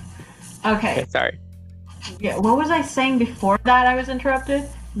 Fair enough. Okay. Sorry. Yeah, what was I saying before that I was interrupted?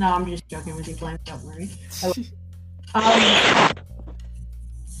 No, I'm just joking with you, Flame. Don't worry.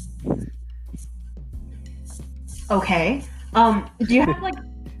 Okay. Do you have like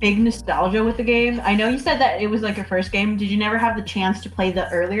big nostalgia with the game? I know you said that it was like your first game. Did you never have the chance to play the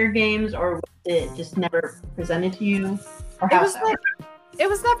earlier games, or was it just never presented to you? Or it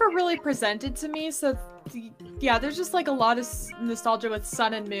was never really presented to me, so yeah, there's just like a lot of nostalgia with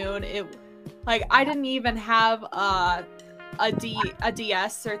Sun and Moon. I didn't even have a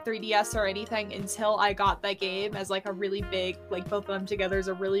DS or 3DS or anything until I got that game as like a really big, like both of them together as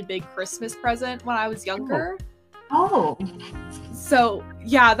a really big Christmas present when I was younger. Oh. So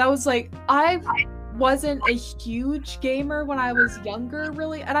yeah, that was like, I wasn't a huge gamer when I was younger,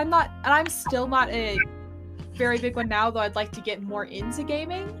 really, and I'm still not a very big one now, though I'd like to get more into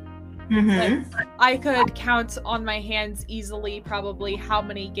gaming. Like, I could count on my hands easily probably how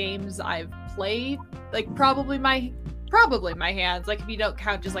many games I've played. Like probably my hands, like if you don't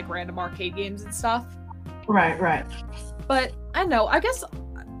count just like random arcade games and stuff. Right. But I don't know, I guess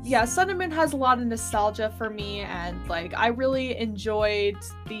yeah, Sun and Moon has a lot of nostalgia for me, and like I really enjoyed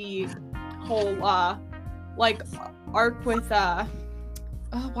the whole like arc with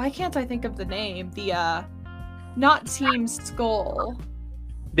why can't I think of the name? The not Team Skull.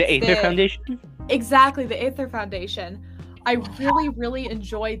 The Aether Foundation? Exactly, the Aether Foundation. I really, really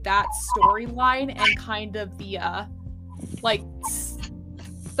enjoyed that storyline and kind of the like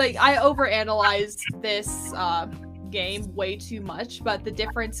I overanalyzed this game way too much, but the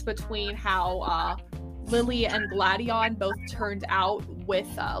difference between how Lily and Gladion both turned out with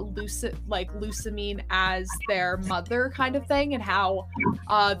Lusamine as their mother kind of thing, and how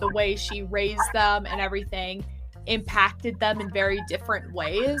the way she raised them and everything impacted them in very different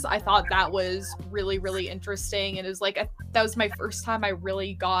ways. I thought that was really, really interesting, and it was like that was my first time I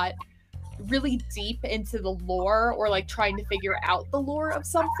really got really deep into the lore, or like trying to figure out the lore of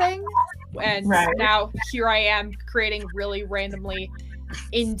something. And now here I am creating really randomly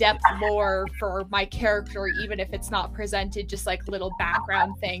in-depth lore for my character, even if it's not presented, just like little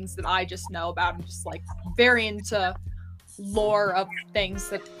background things that I just know about. I'm just like very into lore of things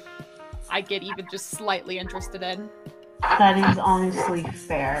that I get even just slightly interested in. That is honestly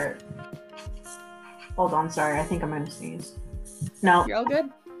fair. Hold on, sorry, I think I'm gonna sneeze. No. You're all good?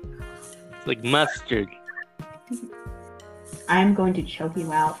 It's like mustard. I'm going to choke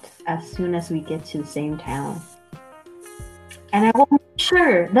you out as soon as we get to the same town. And I will make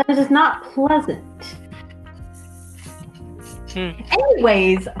sure that it is not pleasant.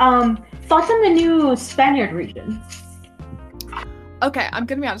 Anyways, thoughts on the new Spaniard region? Okay, I'm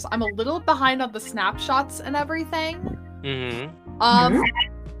gonna be honest. I'm a little behind on the snapshots and everything.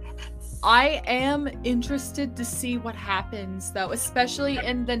 I am interested to see what happens, though, especially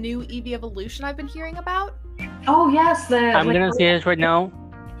in the new Eevee evolution I've been hearing about. Oh yes, I'm gonna say this right now.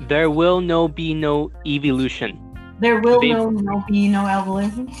 There will be no evolution. There will be no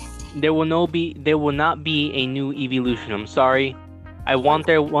evolution. There will not be a new evolution. I'm sorry. I want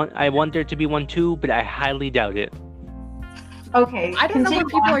there to be one too, but I highly doubt it. Okay. I don't know where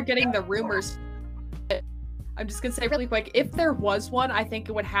people are getting the rumors. I'm just gonna say really quick, if there was one, I think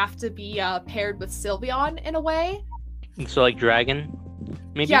it would have to be paired with Sylveon in a way. So like Dragon,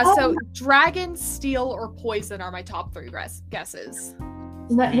 maybe? Yeah, so Dragon, Steel, or Poison are my top 3 guesses.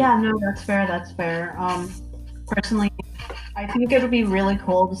 Yeah, no, that's fair. Personally, I think it would be really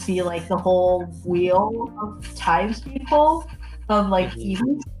cool to see like the whole wheel of types people of like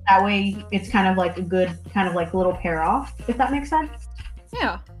Eevee. That way it's kind of like a good kind of like little pair off, if that makes sense.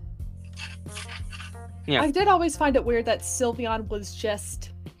 Yeah. I did always find it weird that Sylveon was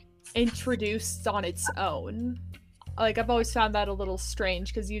just introduced on its own. Like, I've always found that a little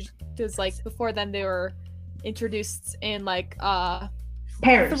strange, because like before then they were introduced in like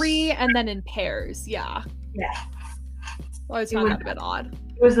pairs. 3 and then in pairs. Yeah. I always found that a bit odd.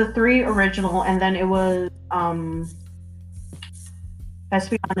 It was the 3 original, and then it was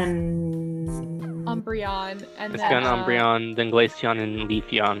Espeon and Umbreon, and then Umbreon, then Glaceon and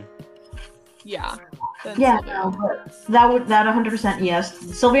Leafeon. Yeah. Yeah, no, but that 100% yes.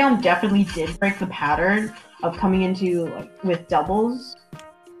 Sylveon definitely did break the pattern of coming into like with doubles.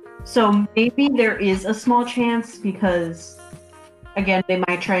 So maybe there is a small chance, because again they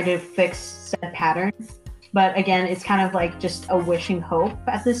might try to fix said pattern. But again, it's kind of like just a wishing hope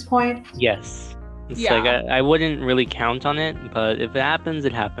at this point. Yes. It's like I wouldn't really count on it, but if it happens,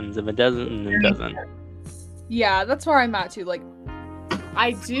 it happens. If it doesn't, it doesn't. Yeah, that's where I'm at too. Like,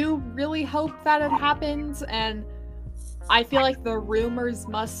 I do really hope that it happens, and I feel like the rumors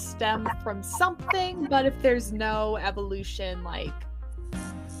must stem from something, but if there's no evolution, like,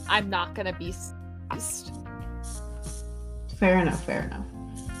 I'm not gonna be surprised. Fair enough.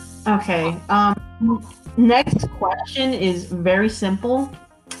 Okay, next question is very simple.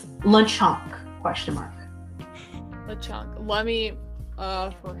 Lechonk, ? Lechonk. Let me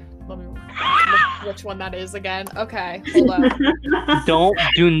look which one that is again. Okay, hold on.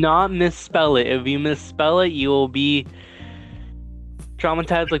 Do not misspell it. If you misspell it, you will be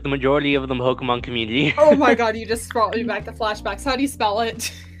traumatized like the majority of the Pokemon community. Oh my god, you just brought me back to flashbacks. How do you spell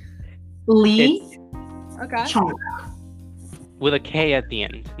it? Lee. Okay. Chonk. with a K at the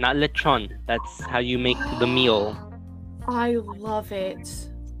end, not lechon. That's how you make the meal. I love it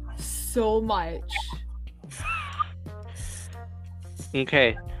so much.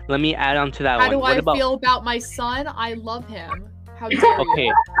 Okay, let me add on to that How one. do What I about? feel about my son? I love him. How dare you? Okay,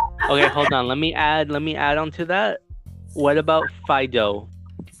 okay, hold on. Let me add on to that. What about Fido?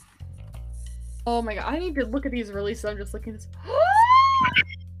 Oh my god, I need to look at these releases. I'm just looking at this.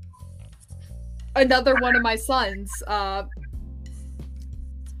 Another one of my sons. I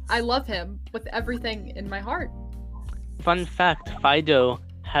love him with everything in my heart. Fun fact: Fido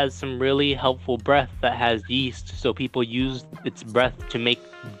has some really helpful breath that has yeast, so people use its breath to make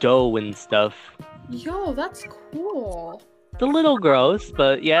dough and stuff. Yo, that's cool. It's a little gross,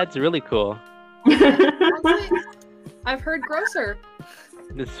 but yeah, it's really cool. Honestly, I've heard grosser.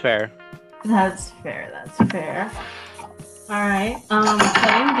 It's fair. That's fair. That's fair. All right.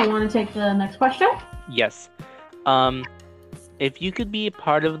 Flame, do you want to take the next question? Yes. If you could be a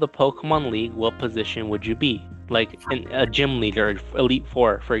part of the Pokemon League, what position would you be? Like a gym leader, Elite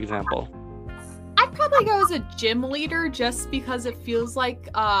Four, for example. I'd probably go as a gym leader just because it feels like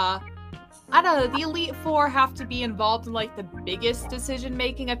I don't know, the Elite Four have to be involved in like the biggest decision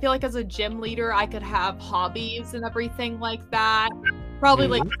making. I feel like as a gym leader I could have hobbies and everything like that. Probably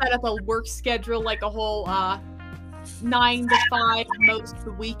like set up a work schedule, like a whole 9 to 5 most of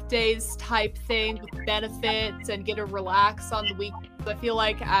the weekdays type thing with benefits, and get to relax on the week. I feel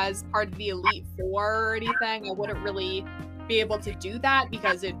like as part of the Elite Four or anything, I wouldn't really be able to do that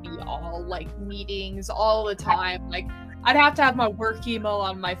because it'd be all like meetings all the time. Like I'd have to have my work email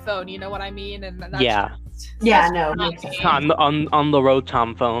on my phone, you know what I mean? And that's Yeah. Yeah, that's no, not makes sense. me. On the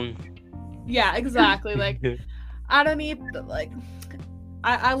Rotom phone. Yeah, exactly. Like I don't need like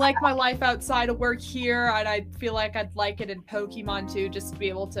I like my life outside of work here, and I feel like I'd like it in Pokemon too, just to be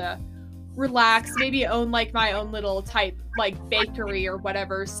able to relax, maybe own like my own little type like bakery or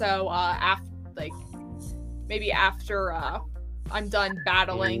whatever. So after like maybe after I'm done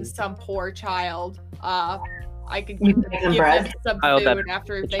battling some poor child, I could You give can make them them bread. some Child that- food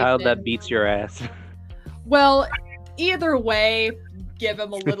after The they've child that been- beats your ass. Well, either way, give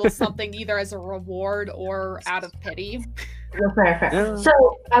him a little something either as a reward or out of pity. Fair, fair. Yeah. So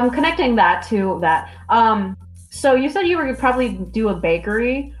I'm connecting that to that. So you said you were gonna probably do a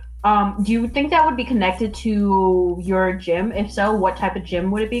bakery. Do you think that would be connected to your gym? If so, what type of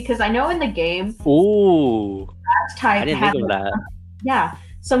gym would it be? Because I know in the game, Ooh, grass type I didn't had think of that. yeah,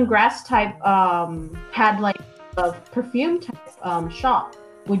 some grass type had like a perfume type shop.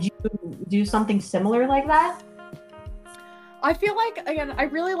 Would you do something similar like that? I feel like, again, I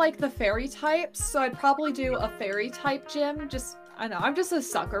really like the fairy types, so I'd probably do a fairy type gym. Just, I know, I'm just a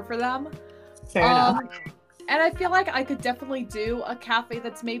sucker for them. Fair enough. And I feel like I could definitely do a cafe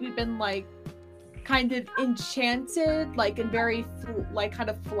that's maybe been like kind of enchanted, like and very like kind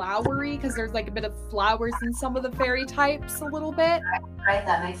of flowery, because there's like a bit of flowers in some of the fairy types a little bit. Right,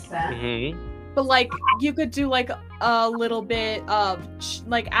 that makes sense. Mm-hmm. But like you could do like a little bit of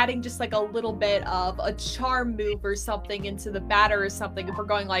like adding just like a little bit of a charm move or something into the batter or something, if we're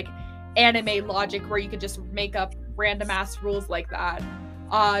going like anime logic where you could just make up random ass rules like that.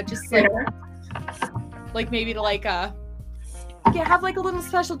 Just like maybe to like have like a little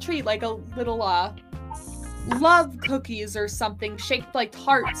special treat, like a little love cookies or something shaped like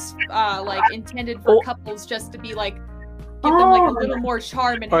hearts, like intended for couples, just to be like give them like a little more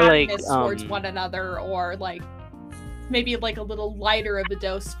charm and Or, like, happiness towards one another, or like maybe like a little lighter of a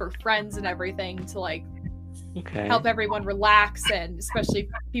dose for friends and everything to like Okay. help everyone relax, and especially if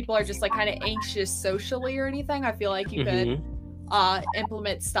people are just like kind of anxious socially or anything. I feel like you could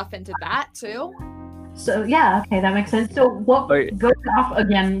implement stuff into that too. So yeah, okay, that makes sense. So what But-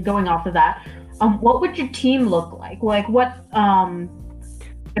 going off of that, what would your team look like? Like what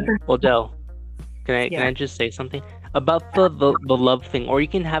different Well, Del, can I Yeah. just say something about the love thing? Or you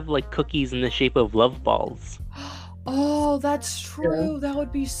can have like cookies in the shape of love balls, Oh, that's true. That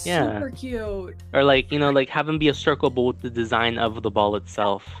would be Yeah. super cute. or like like have them be a circle but with the design of the ball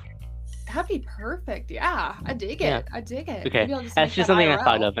itself. That'd be perfect. Yeah, I dig it. Yeah. I dig it. Okay, Maybe I'll just that's make just that something I IRL.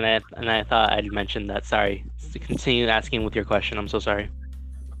 thought of, and I thought I'd mention that. Sorry. To continue asking with your question, I'm so sorry.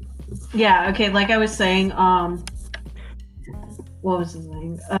 Yeah, okay, like I was saying, what was his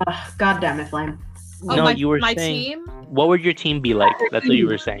name? God damn it, Flame. Oh, No, my, you were my saying- team. What would your team be like? That's what you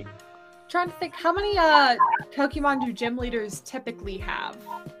were saying. Trying to think, how many Pokemon do gym leaders typically have?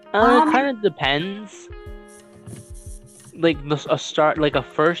 It kind of depends. Like the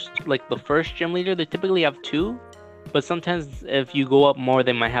first gym leader, they typically have 2, but sometimes if you go up more,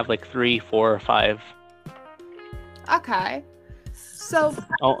 they might have like 3, 4, or 5. Okay, so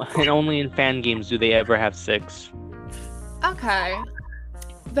Oh, and only in fan games do they ever have 6. Okay.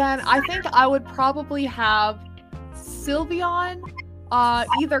 Then I think I would probably have Sylveon,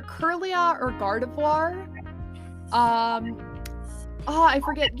 either Kirlia or Gardevoir. I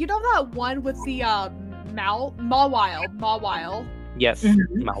forget. You know that one with the Mawile. Yes,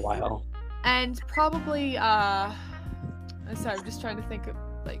 Mhm. Mawile. And probably sorry, I'm just trying to think of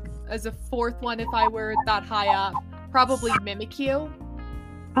like as a fourth one if I were that high up. Probably Mimikyu.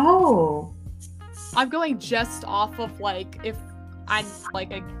 Oh. I'm going just off of like if I'm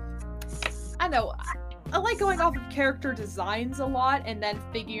like I know I like going off of character designs a lot and then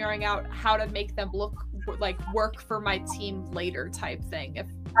figuring out how to make them look like work for my team later type thing if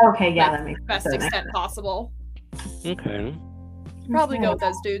Okay, yeah, like, that makes best sense. extent possible. Okay. Probably Okay. go with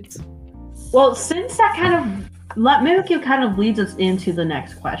those dudes. Well, since that Mimikyu kind of leads us into the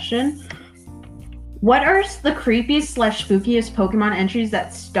next question. What are the creepiest / spookiest Pokemon entries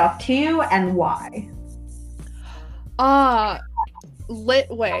that stuck to you and why?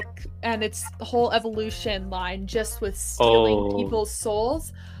 Litwick and its whole evolution line just with stealing people's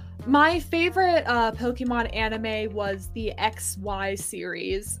souls. My favorite Pokemon anime was the XY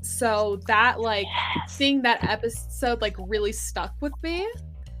series, so that like seeing that episode like really stuck with me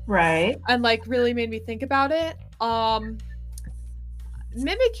Right. and like really made me think about it.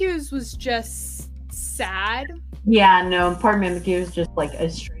 Mimikyu's was just sad. Yeah, no, poor Mimikyu is just like a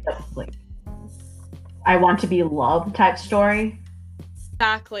straight up like I want to be loved type story.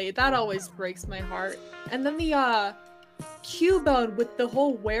 Exactly. That always breaks my heart. And then the Cubone with the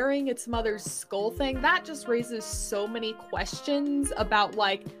whole wearing its mother's skull thing, that just raises so many questions about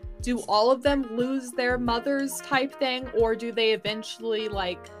like, do all of them lose their mothers type thing, or do they eventually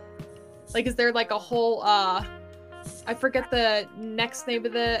like is there like a whole I forget the next name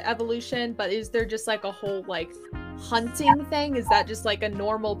of the evolution, but is there just like a whole like hunting thing? Is that just like a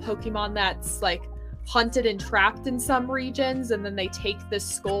normal Pokemon that's like hunted and trapped in some regions and then they take this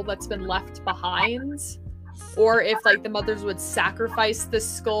skull that's been left behind? Or if like the mothers would sacrifice the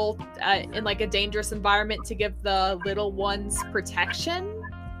skull in like a dangerous environment to give the little ones protection?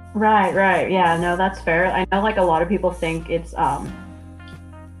 Right. Yeah, no, that's fair. I know like a lot of people think it's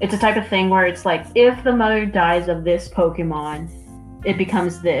a type of thing where it's like if the mother dies of this Pokemon, it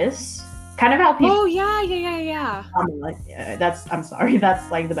becomes this. Kind of how people Oh yeah. like, I'm sorry, that's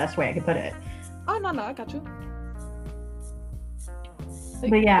like the best way I could put it. Oh no, I got you.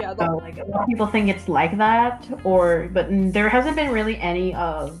 But yeah, so, like a lot of people think it's like that, but there hasn't been really any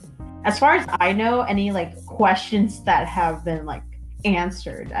as far as I know, any like questions that have been like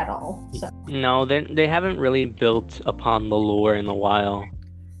answered at all. So No, they haven't really built upon the lore in a while.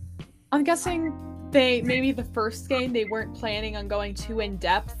 I'm guessing maybe the first game they weren't planning on going too in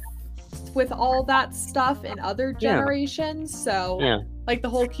depth with all that stuff in other generations. So like the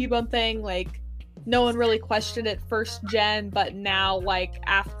whole Cubone thing, like no one really questioned it first gen, but now like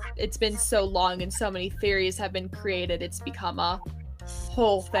after it's been so long and so many theories have been created, it's become a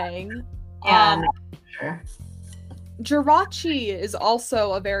whole thing. yeah, sure. Jirachi is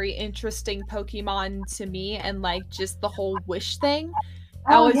also a very interesting Pokemon to me, and like just the whole wish thing.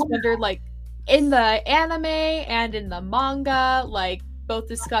 I always wondered, like in the anime and in the manga, like both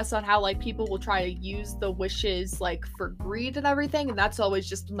discuss on how like people will try to use the wishes like for greed and everything, and that's always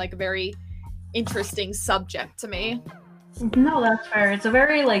just been like a very interesting subject to me. No, that's fair. It's a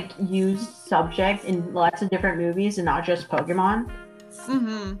very like used subject in lots of different movies and not just Pokemon.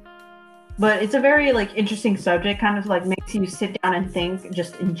 Mm-hmm. But it's a very like interesting subject, kind of like makes you sit down and think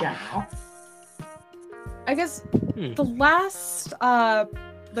just in general. I guess the last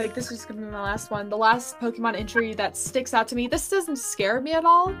like this is gonna be my last one. The last Pokemon entry that sticks out to me, this doesn't scare me at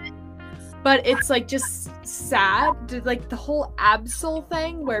all, but it's like just sad. Like the whole Absol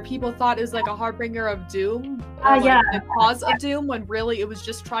thing where people thought it was like a harbinger of doom or like the cause of doom, when really it was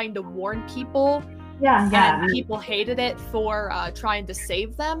just trying to warn people. And people hated it for trying to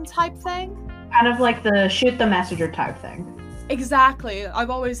save them type thing. Kind of like the shoot the messenger type thing. Exactly. I've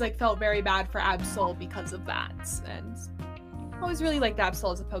always like felt very bad for Absol because of that, and I always really liked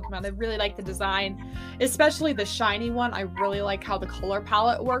Absol as a Pokemon. I really like the design, especially the shiny one. I really like how the color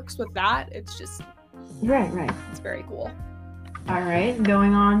palette works with that. It's just right. It's very cool. All right,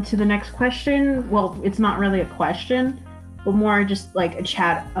 going on to the next question. Well, it's not really a question, but more just like a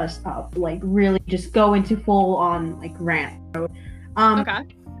chat us up, like really just go into full on like rant. Okay.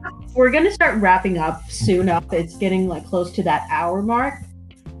 We're gonna start wrapping up soon. It's getting like close to that hour mark.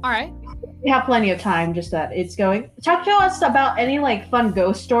 All right. We have plenty of time. Just that it's going. Talk to us about any like fun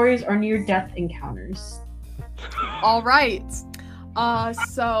ghost stories or near death encounters. All right.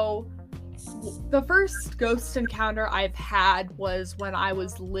 So The first ghost encounter I've had was when I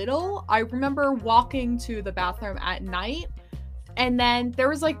was little. I remember walking to the bathroom at night, and then there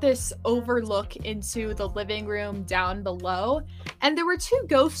was like this overlook into the living room down below, and there were two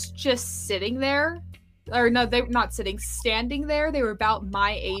ghosts just sitting there. Or no, they were not sitting, standing there. They were about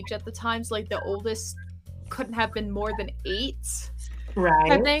my age at the time, so like the oldest couldn't have been more than 8. Right.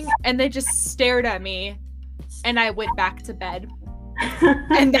 Type thing, and they just stared at me, and I went back to bed.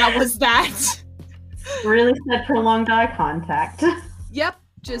 And that was that. Really said prolonged eye contact. Yep,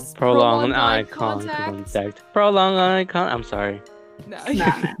 just Prolonged eye contact. Prolonged eye contact. I'm sorry. No.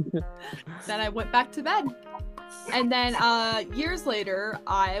 Nah. Then I went back to bed. And then years later,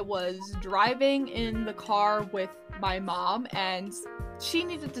 I was driving in the car with my mom, and she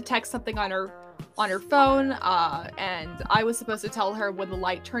needed to text something on her phone, and I was supposed to tell her when the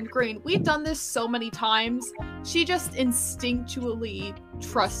light turned green. We've done this so many times. She just instinctually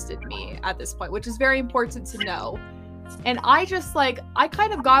trusted me at this point, which is very important to know. And I just I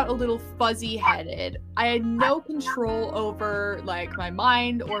kind of got a little fuzzy headed. I had no control over like my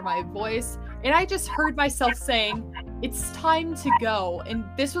mind or my voice. And I just heard myself saying, "It's time to go." And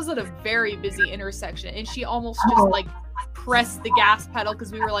this was at a very busy intersection. And she almost just pressed the gas pedal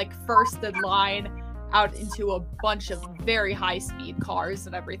because we were like first in line out into a bunch of very high speed cars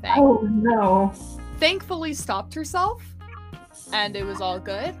and everything. Oh no. Thankfully stopped herself and it was all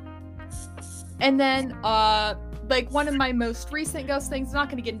good. And then one of my most recent ghost things, I'm not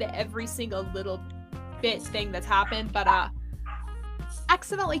going to get into every single little bit thing that's happened, but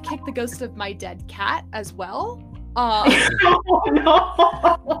accidentally kicked the ghost of my dead cat as well. Oh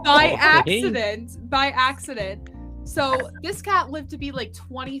no. By accident. So this cat lived to be like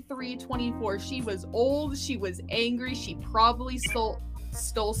 23, 24. She was old, she was angry, she probably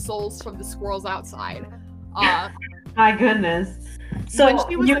stole souls from the squirrels outside. My goodness. So when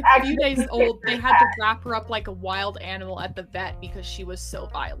she was a few days old, they had to wrap her up like a wild animal at the vet because she was so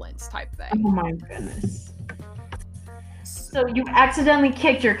violent type thing. Oh my goodness. So you accidentally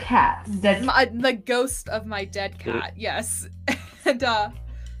kicked your cat. The ghost of my dead cat, yes. And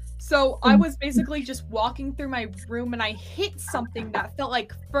so I was basically just walking through my room and I hit something that felt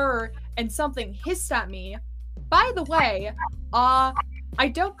like fur and something hissed at me. By the way, I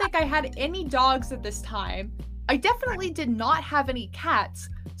don't think I had any dogs at this time. I definitely did not have any cats.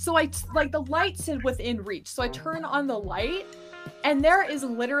 So the light said within reach. So I turn on the light and there is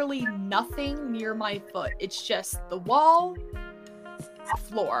literally nothing near my foot. It's just the wall,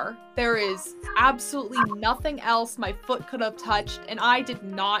 floor. There is absolutely nothing else my foot could have touched, and I did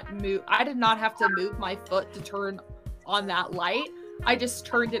not move. I did not have to move my foot to turn on that light. I just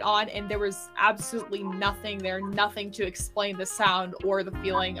turned it on and there was absolutely nothing there, nothing to explain the sound or the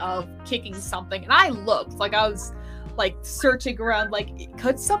feeling of kicking something. And I looked like I was searching around,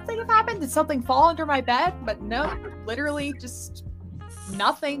 could something have happened? Did something fall under my bed? But no, literally just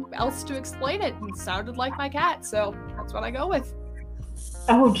nothing else to explain it, and sounded like my cat. So that's what I go with.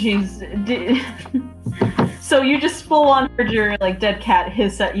 Oh jeez. So you just full on heard your dead cat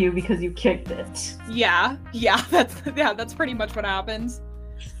hiss at you because you kicked it. Yeah, that's pretty much what happens.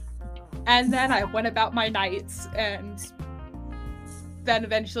 And then I went about my nights, and then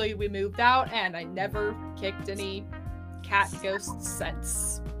eventually we moved out, and I never kicked any cat ghosts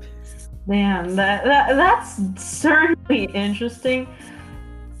since. Man, that's certainly interesting.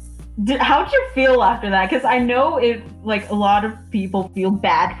 How'd you feel after that? Because I know a lot of people feel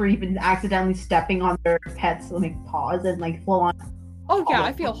bad for even accidentally stepping on their pets' paws and full on. Oh yeah,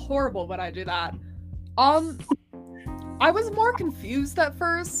 I feel horrible when I do that. I was more confused at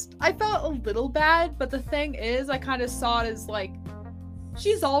first. I felt a little bad, but the thing is, I kind of saw it as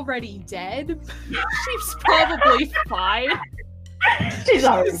she's already dead. She's probably fine. She's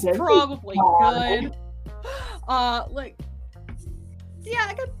probably good. Yeah,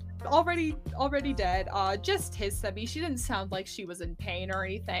 I got already dead. Just hissed at me. She didn't sound like she was in pain or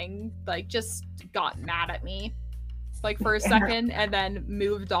anything. Just got mad at me for a second and then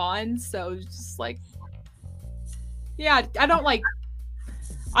moved on. So just yeah, I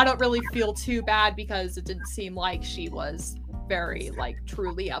don't really feel too bad because it didn't seem like she was very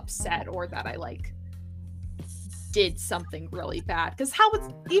truly upset or that I did something really bad. Because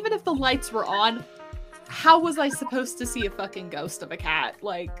even if the lights were on, how was I supposed to see a fucking ghost of a cat?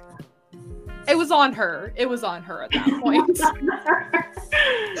 It was on her. It was on her at that point.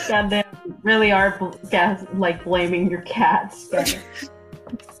 Goddamn, really are blaming your cats.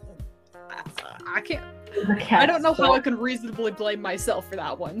 I can't. I don't know how I can reasonably blame myself for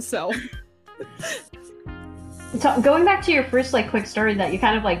that one. So going back to your first quick story that you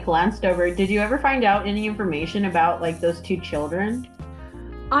kind of glanced over, did you ever find out any information about those two children?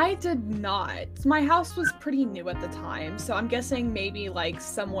 I did not. My house was pretty new at the time, so I'm guessing maybe like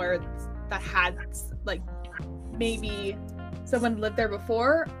somewhere that had like maybe someone lived there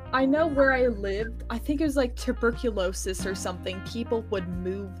before. I know where I lived, I think it was like tuberculosis or something. People would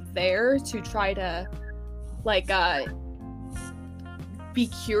move there to try to like be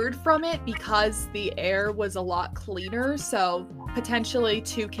cured from it because the air was a lot cleaner. So potentially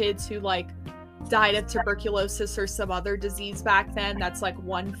 2 kids who like died of tuberculosis or some other disease back then. That's like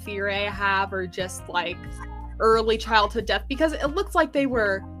one fear I have, or just like early childhood death, because it looks like they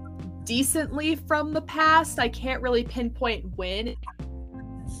were decently from the past. I can't really pinpoint when,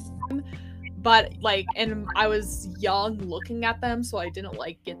 but like, and I was young looking at them, so I didn't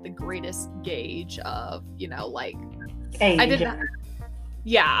like get the greatest gauge of, you know, like Age. I didn't.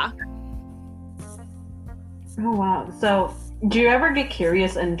 Yeah. Oh wow. So do you ever get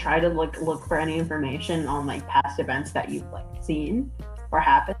curious and try to look for any information on like past events that you've like seen or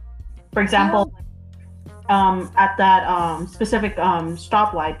happened? For example, at that specific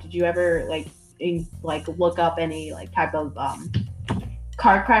stoplight, did you ever like look up any like type of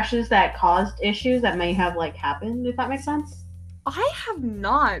car crashes that caused issues that may have like happened, if that makes sense? I have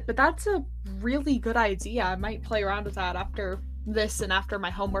not, but that's a really good idea. I might play around with that after this and after my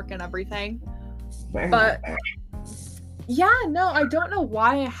homework and everything. But yeah, no, I don't know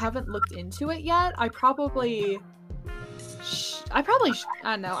why I haven't looked into it yet. I probably I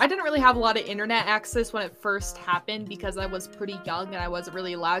don't know. I didn't really have a lot of internet access when it first happened because I was pretty young and I wasn't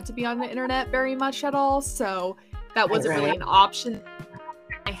really allowed to be on the internet very much at all. So that wasn't really an option in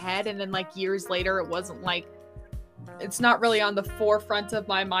my head. And then like years later, it wasn't like, it's not really on the forefront of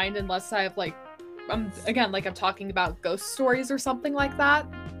my mind unless I have like, I'm talking about ghost stories or something like that.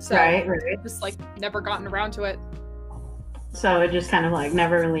 So right. just like never gotten around to it. So it just kind of like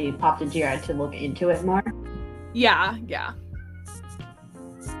never really popped into your head to look into it more? Yeah.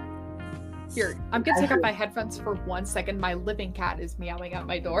 Here, I'm gonna take off my headphones for 1 second. My living cat is meowing at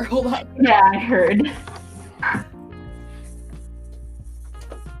my door. Hold on. Yeah, I heard.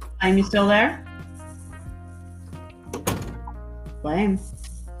 Flame, you still there? Flame.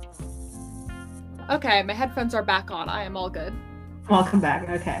 Okay, my headphones are back on. I am all good. Welcome back.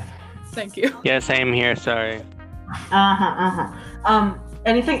 Okay. Thank you. Yes, I am here. Sorry.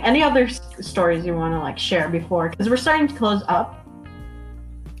 Any other stories you want to like share before? Because we're starting to close up.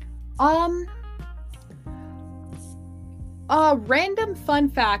 Random fun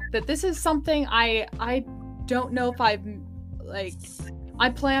fact that this is something I don't know if I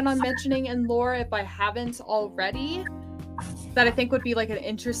plan on mentioning in lore if I haven't already, that I think would be like an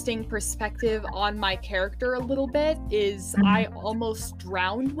interesting perspective on my character a little bit is I almost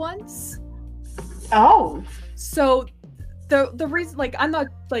drowned once. Oh. So the reason, like, I'm not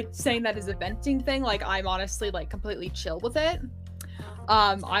like saying that is a venting thing, like I'm honestly like completely chill with it.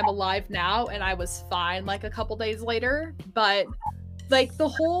 I'm alive now and I was fine like a couple days later, but like the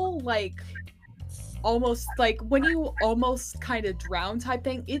whole like almost like when you almost kind of drown type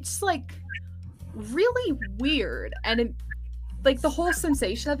thing, it's like really weird. And like the whole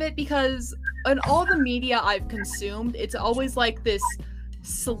sensation of it, because in all the media I've consumed, it's always like this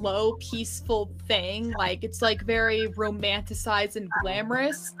slow, peaceful thing. Like it's like very romanticized and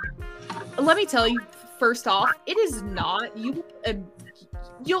glamorous. Let me tell you, first off, it is not.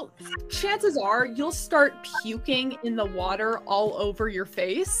 Chances are you'll start puking in the water all over your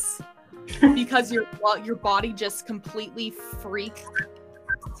face because your body just completely freaks.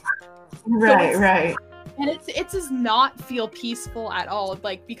 Right, so right. And it does not feel peaceful at all.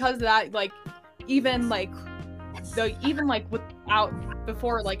 Like because of that, like even without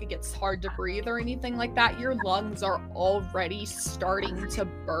before like it gets hard to breathe or anything like that, your lungs are already starting to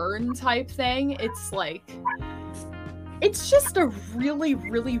burn type thing. It's just a really,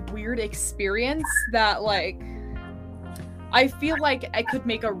 really weird experience that like I feel like I could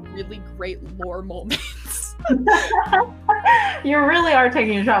make a really great lore moment. You really are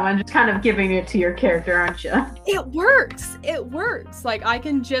taking a trauma and just kind of giving it to your character, aren't you? It works. Like I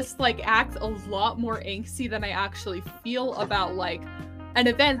can just like act a lot more angsty than I actually feel about like an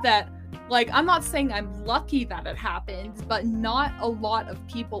event that like I'm not saying I'm lucky that it happened, but not a lot of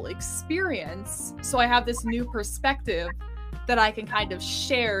people experience. So I have this new perspective that I can kind of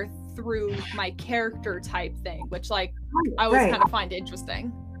share through my character type thing, which like I always kind of find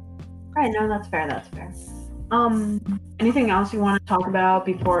interesting. Right, no, that's fair. Anything else you want to talk about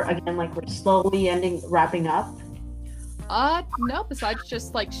before, again, like we're slowly wrapping up? No, besides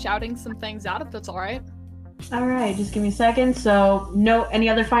just like shouting some things out, if that's all right. All right, just give me a second. So, any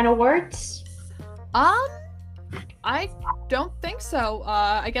other final words? I don't think so.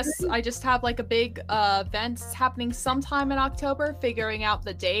 I guess I just have like a big event happening sometime in October, figuring out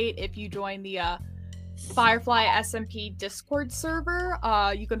the date. If you join the Firefly SMP Discord server,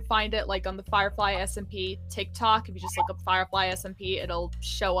 you can find it like on the Firefly SMP TikTok. If you just look up Firefly SMP, it'll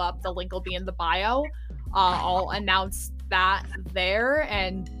show up. The link will be in the bio. I'll announce that there,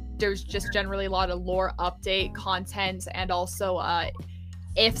 and there's just generally a lot of lore update content, and also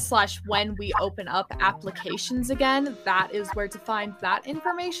if/when we open up applications again, that is where to find that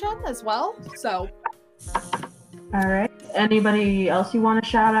information as well. So, all right. Anybody else you want to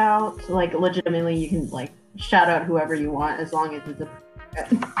shout out? Like, legitimately, you can like shout out whoever you want as long as it's a.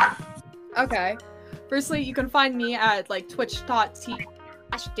 Okay. Firstly, you can find me at like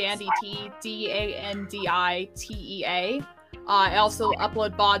twitch.tv/dandyt, DANDITEA. I also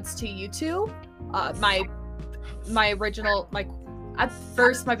upload VODs to YouTube. At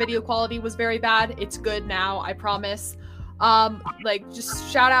first my video quality was very bad. It's good now, I promise. Like,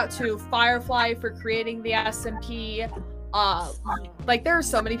 just shout out to Firefly for creating the SMP. Like, there are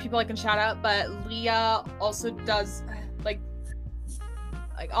so many people I can shout out, but Leah also does like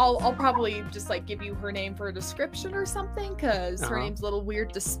I'll probably just like give you her name for a description or something, because her name's a little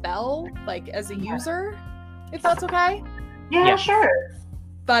weird to spell, like, as a user, if that's okay. Yeah, sure.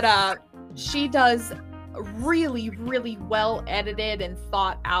 But she does really, really well edited and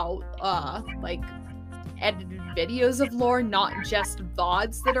thought out like edited videos of lore, not just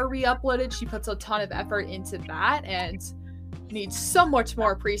VODs that are re-uploaded. She puts a ton of effort into that and needs so much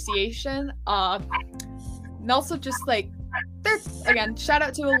more appreciation. And also just like, there's, again, shout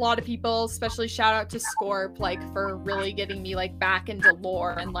out to a lot of people, especially shout out to Scorp, like, for really getting me like back into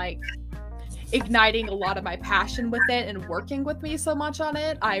lore and like igniting a lot of my passion with it and working with me so much on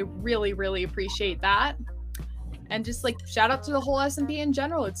it. I really, really appreciate that. And just like shout out to the whole SMP in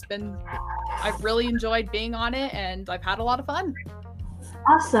general. I've really enjoyed being on it, and I've had a lot of fun.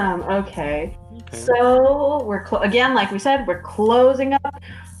 Awesome. Okay. So we're again, like we said, we're closing up.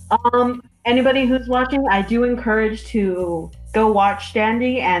 Anybody who's watching, I do encourage to go watch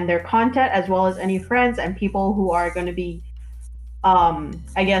Dandy and their content, as well as any friends and people who are going to be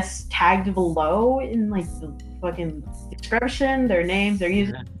I guess tagged below in like the fucking description, their names, their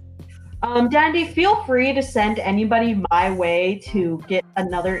users. Dandy, feel free to send anybody my way to get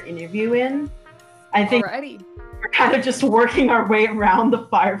another interview in. I think Alrighty. We're kind of just working our way around the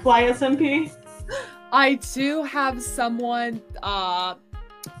Firefly SMP. I do have someone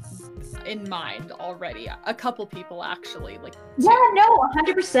in mind already. A couple people actually. Like, yeah, no,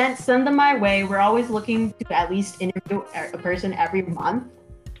 100%. Send them my way. We're always looking to at least interview a person every month.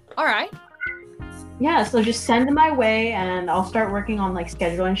 All right. Yeah, so just send them my way, and I'll start working on like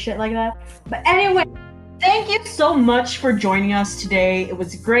schedule and shit like that. But anyway, thank you so much for joining us today. It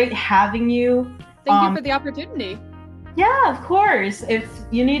was great having you. Thank you for the opportunity. Yeah, of course. If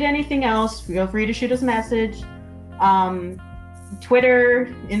you need anything else, feel free to shoot us a message.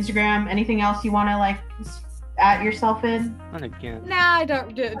 Twitter, Instagram, anything else you want to like at yourself in? Not again. Nah, I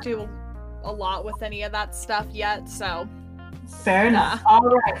don't do a lot with any of that stuff yet, so. Fair enough. All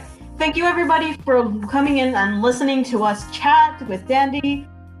right. Thank you, everybody, for coming in and listening to us chat with Dandy.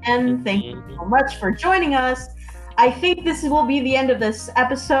 And thank you so much for joining us. I think this will be the end of this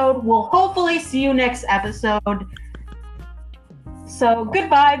episode. We'll hopefully see you next episode. So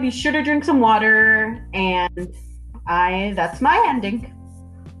goodbye. Be sure to drink some water. And that's my ending.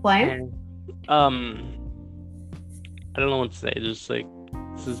 Flame? I don't know what to say. Just like,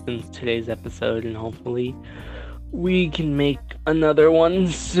 this has been today's episode, and hopefully we can make another one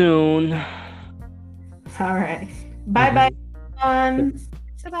soon. All right. Bye-bye, everyone.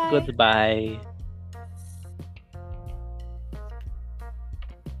 Bye-bye. Goodbye.